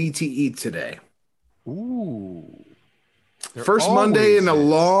of BTE today. Ooh. First Monday in a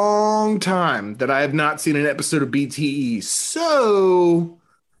long time that I have not seen an episode of BTE. So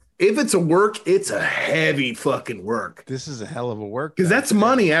if it's a work, it's a heavy fucking work. This is a hell of a work. Because that's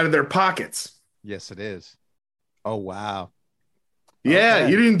money out of their pockets. Yes, it is. Oh, wow. Yeah,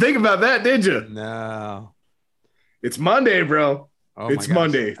 okay. You didn't think about that, did you? No. It's Monday, bro. Oh, it's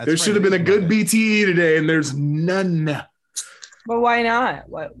Monday. There should have been a good BTE today, and there's none. But why not?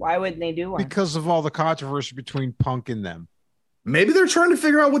 Why wouldn't they do one? Because of all the controversy between Punk and them. Maybe they're trying to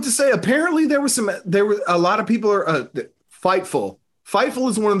figure out what to say. Apparently, there were a lot of people are Fightful. Fightful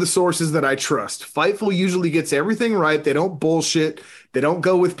is one of the sources that I trust. Fightful usually gets everything right. They don't bullshit. They don't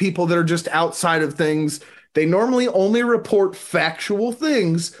go with people that are just outside of things. They normally only report factual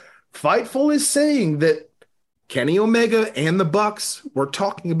things. Fightful is saying that Kenny Omega and the Bucks were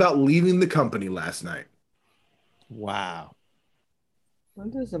talking about leaving the company last night. Wow.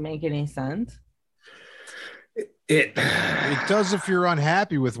 That doesn't make any sense. It does if you're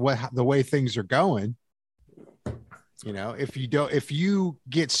unhappy with the way things are going. You know, if you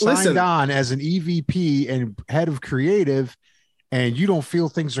get signed on as an EVP and head of creative and you don't feel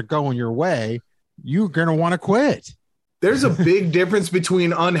things are going your way, you're going to want to quit. There's a big difference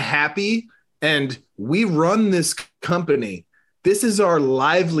between unhappy and we run this company. This is our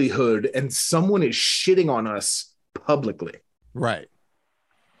livelihood and someone is shitting on us publicly. Right.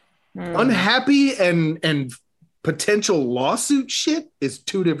 Unhappy and potential lawsuit shit is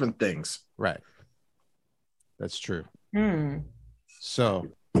two different things. Right. That's true. So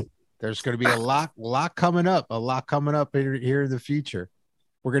there's going to be a lot coming up, here in the future.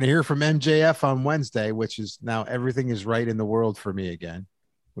 We're going to hear from MJF on Wednesday, which is now everything is right in the world for me again,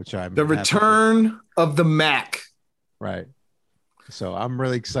 which I'm the return of the Mac. Right. So I'm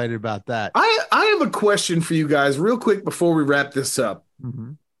really excited about that. I have a question for you guys real quick before we wrap this up.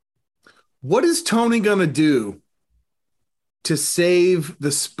 Mm-hmm. What is Tony going to do to save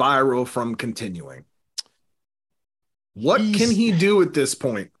the spiral from continuing? What can he do at this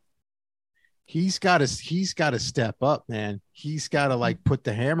point? He's got to step up, man. He's got to like put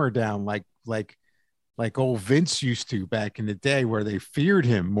the hammer down like old Vince used to back in the day where they feared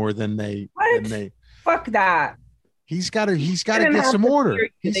him more than they fuck that. He's got to get some order.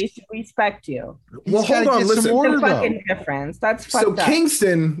 They should respect you. Well, hold on, listen. Order, fucking difference. That's fucked up.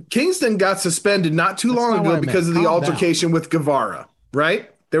 Kingston got suspended not too long ago because of the altercation with Guevara, right?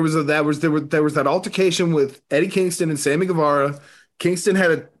 There was that altercation with Eddie Kingston and Sammy Guevara. Kingston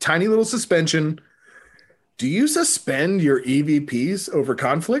had a tiny little suspension. Do you suspend your EVPs over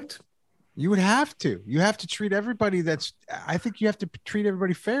conflict? You would have to. You have to treat everybody I think you have to treat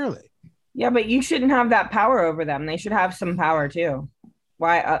everybody fairly. Yeah, but you shouldn't have that power over them. They should have some power too.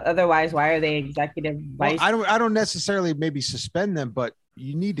 Why? Otherwise, why are they executive vice? Well, I don't necessarily maybe suspend them, but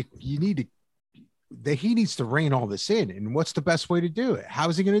you need to he needs to rein all this in. And what's the best way to do it? How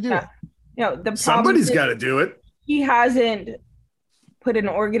is he going to do it? The problem Somebody's got to do it. He hasn't put an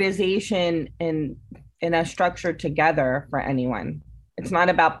organization in a structure together for anyone. It's not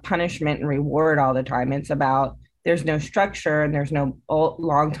about punishment and reward all the time. It's about there's no structure and there's no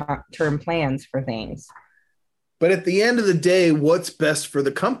long-term plans for things. But at the end of the day, what's best for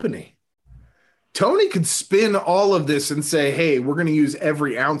the company? Tony could spin all of this and say, hey, we're going to use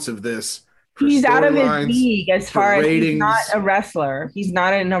every ounce of this. He's out of his league as far as ratings. He's not a wrestler. He's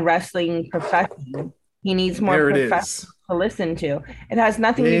not in a wrestling profession. He needs more professionals to listen to. It has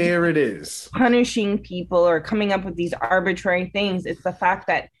nothing to do with punishing people or coming up with these arbitrary things. It's the fact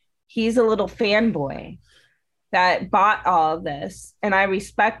that he's a little fanboy that bought all of this. And I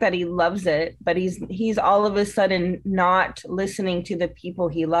respect that he loves it, but he's all of a sudden not listening to the people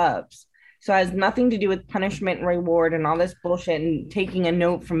he loves. So it has nothing to do with punishment and reward and all this bullshit and taking a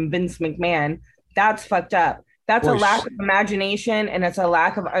note from Vince McMahon. That's fucked up. That's a lack of imagination, and it's a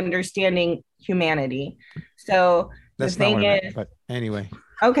lack of understanding humanity. So that's the thing is, but anyway.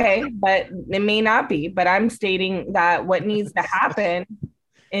 Okay, but it may not be, but I'm stating that what needs to happen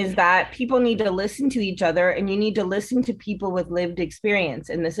is that people need to listen to each other, and you need to listen to people with lived experience.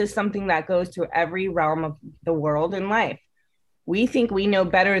 And this is something that goes through every realm of the world and life. We think we know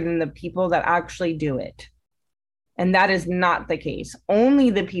better than the people that actually do it. And that is not the case.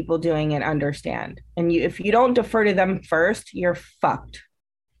 Only the people doing it understand. And if you don't defer to them first, you're fucked.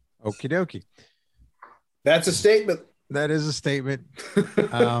 Okie dokie. That's a statement. That is a statement.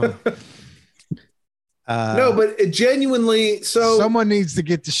 No, but it genuinely, so someone needs to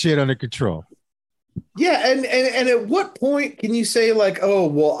get the shit under control. Yeah, and at what point can you say like, oh,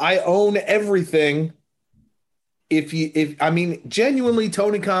 well, I own everything? If I mean, genuinely,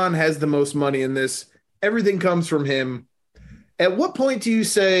 Tony Khan has the most money in this. Everything comes from him. At what point do you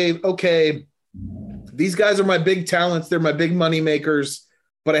say, okay, these guys are my big talents, they're my big money makers,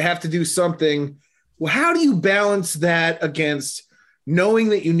 but I have to do something? Well, how do you balance that against knowing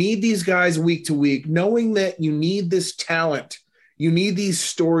that you need these guys week to week, knowing that you need this talent, you need these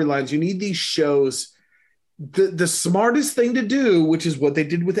storylines, you need these shows? The smartest thing to do, which is what they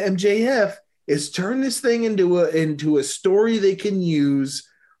did with MJF, is turn this thing into a story they can use.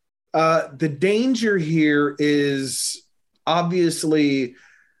 The danger here is obviously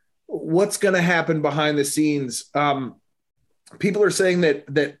what's going to happen behind the scenes. People are saying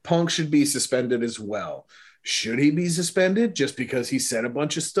that Punk should be suspended as well. Should he be suspended just because he said a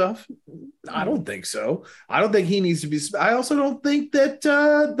bunch of stuff? I don't think so. I don't think he needs to be. I also don't think that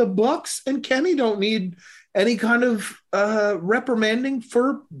the Bucks and Kenny don't need any kind of reprimanding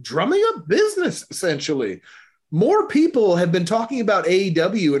for drumming up business, essentially. More people have been talking about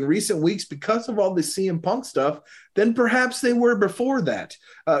AEW in recent weeks because of all this CM Punk stuff than perhaps they were before that,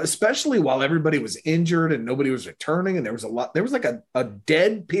 especially while everybody was injured and nobody was returning. And there was like a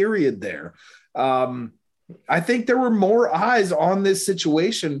dead period there. I think there were more eyes on this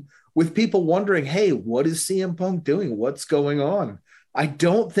situation with people wondering, hey, what is CM Punk doing? What's going on? I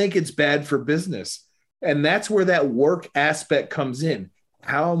don't think it's bad for business. And that's where that work aspect comes in.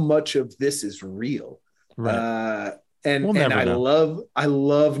 How much of this is real? Right. And I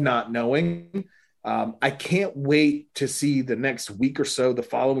love not knowing. I can't wait to see the next week or so, the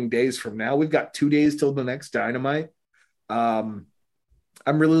following days from now. We've got 2 days till the next Dynamite. I'm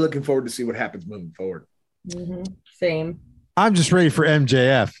really looking forward to see what happens moving forward. Mm-hmm. Same. I'm just ready for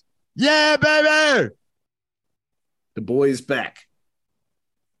MJF. Yeah, baby. The boy's back.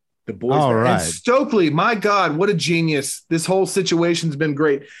 The boys. All right. And Stokely, my God, what a genius. This whole situation's been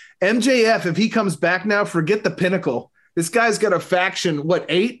great. MJF, if he comes back now, forget the Pinnacle. This guy's got a faction,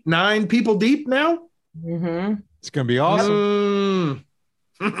 8, 9 people deep now? Mm-hmm. It's going to be awesome.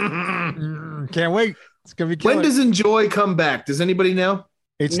 Can't wait. It's going to be killer. When does Enjoy come back? Does anybody know?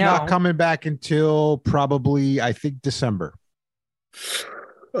 It's not coming back until probably, I think, December.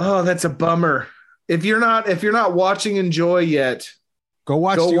 Oh, that's a bummer. If you're not watching Enjoy yet, Go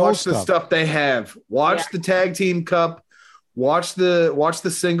watch the stuff they have. Watch the Tag Team Cup. Watch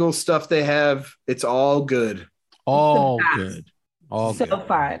the single stuff they have. It's all good. All good. All so good.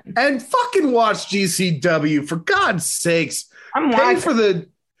 Fun. And fucking watch GCW for God's sakes. Pay for the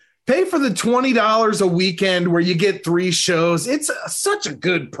 $20 a weekend where you get 3 shows. It's such a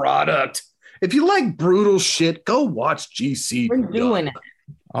good product. If you like brutal shit, go watch GCW. We're doing it.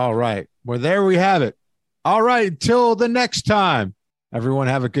 All right. Well, there we have it. All right. Until the next time. Everyone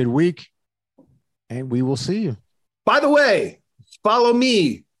have a good week, and we will see you. By the way, follow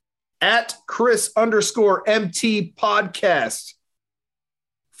me at Chris_MT Podcast.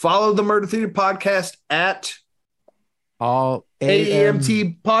 Follow the Murder Theater Podcast at all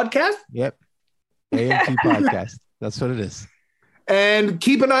AMT Podcast. Yep. AMT podcast. That's what it is. And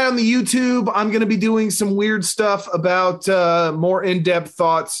keep an eye on the YouTube. I'm going to be doing some weird stuff about more in-depth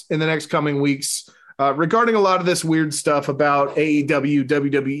thoughts in the next coming weeks regarding a lot of this weird stuff about AEW,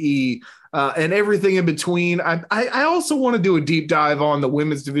 WWE, and everything in between. I also want to do a deep dive on the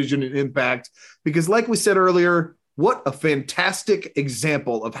women's division in Impact because, like we said earlier, what a fantastic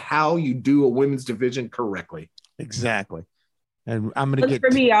example of how you do a women's division correctly. Exactly. And I'm going to Look for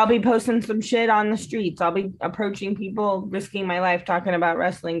me. I'll be posting some shit on the streets. I'll be approaching people, risking my life, talking about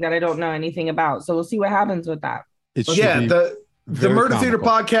wrestling that I don't know anything about. So we'll see what happens with that. The Murder Theater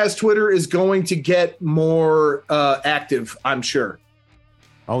podcast Twitter is going to get more active, I'm sure.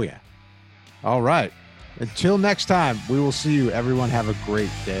 Oh, yeah. All right. Until next time, we will see you. Everyone have a great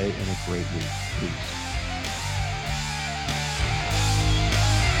day and a great week. Peace.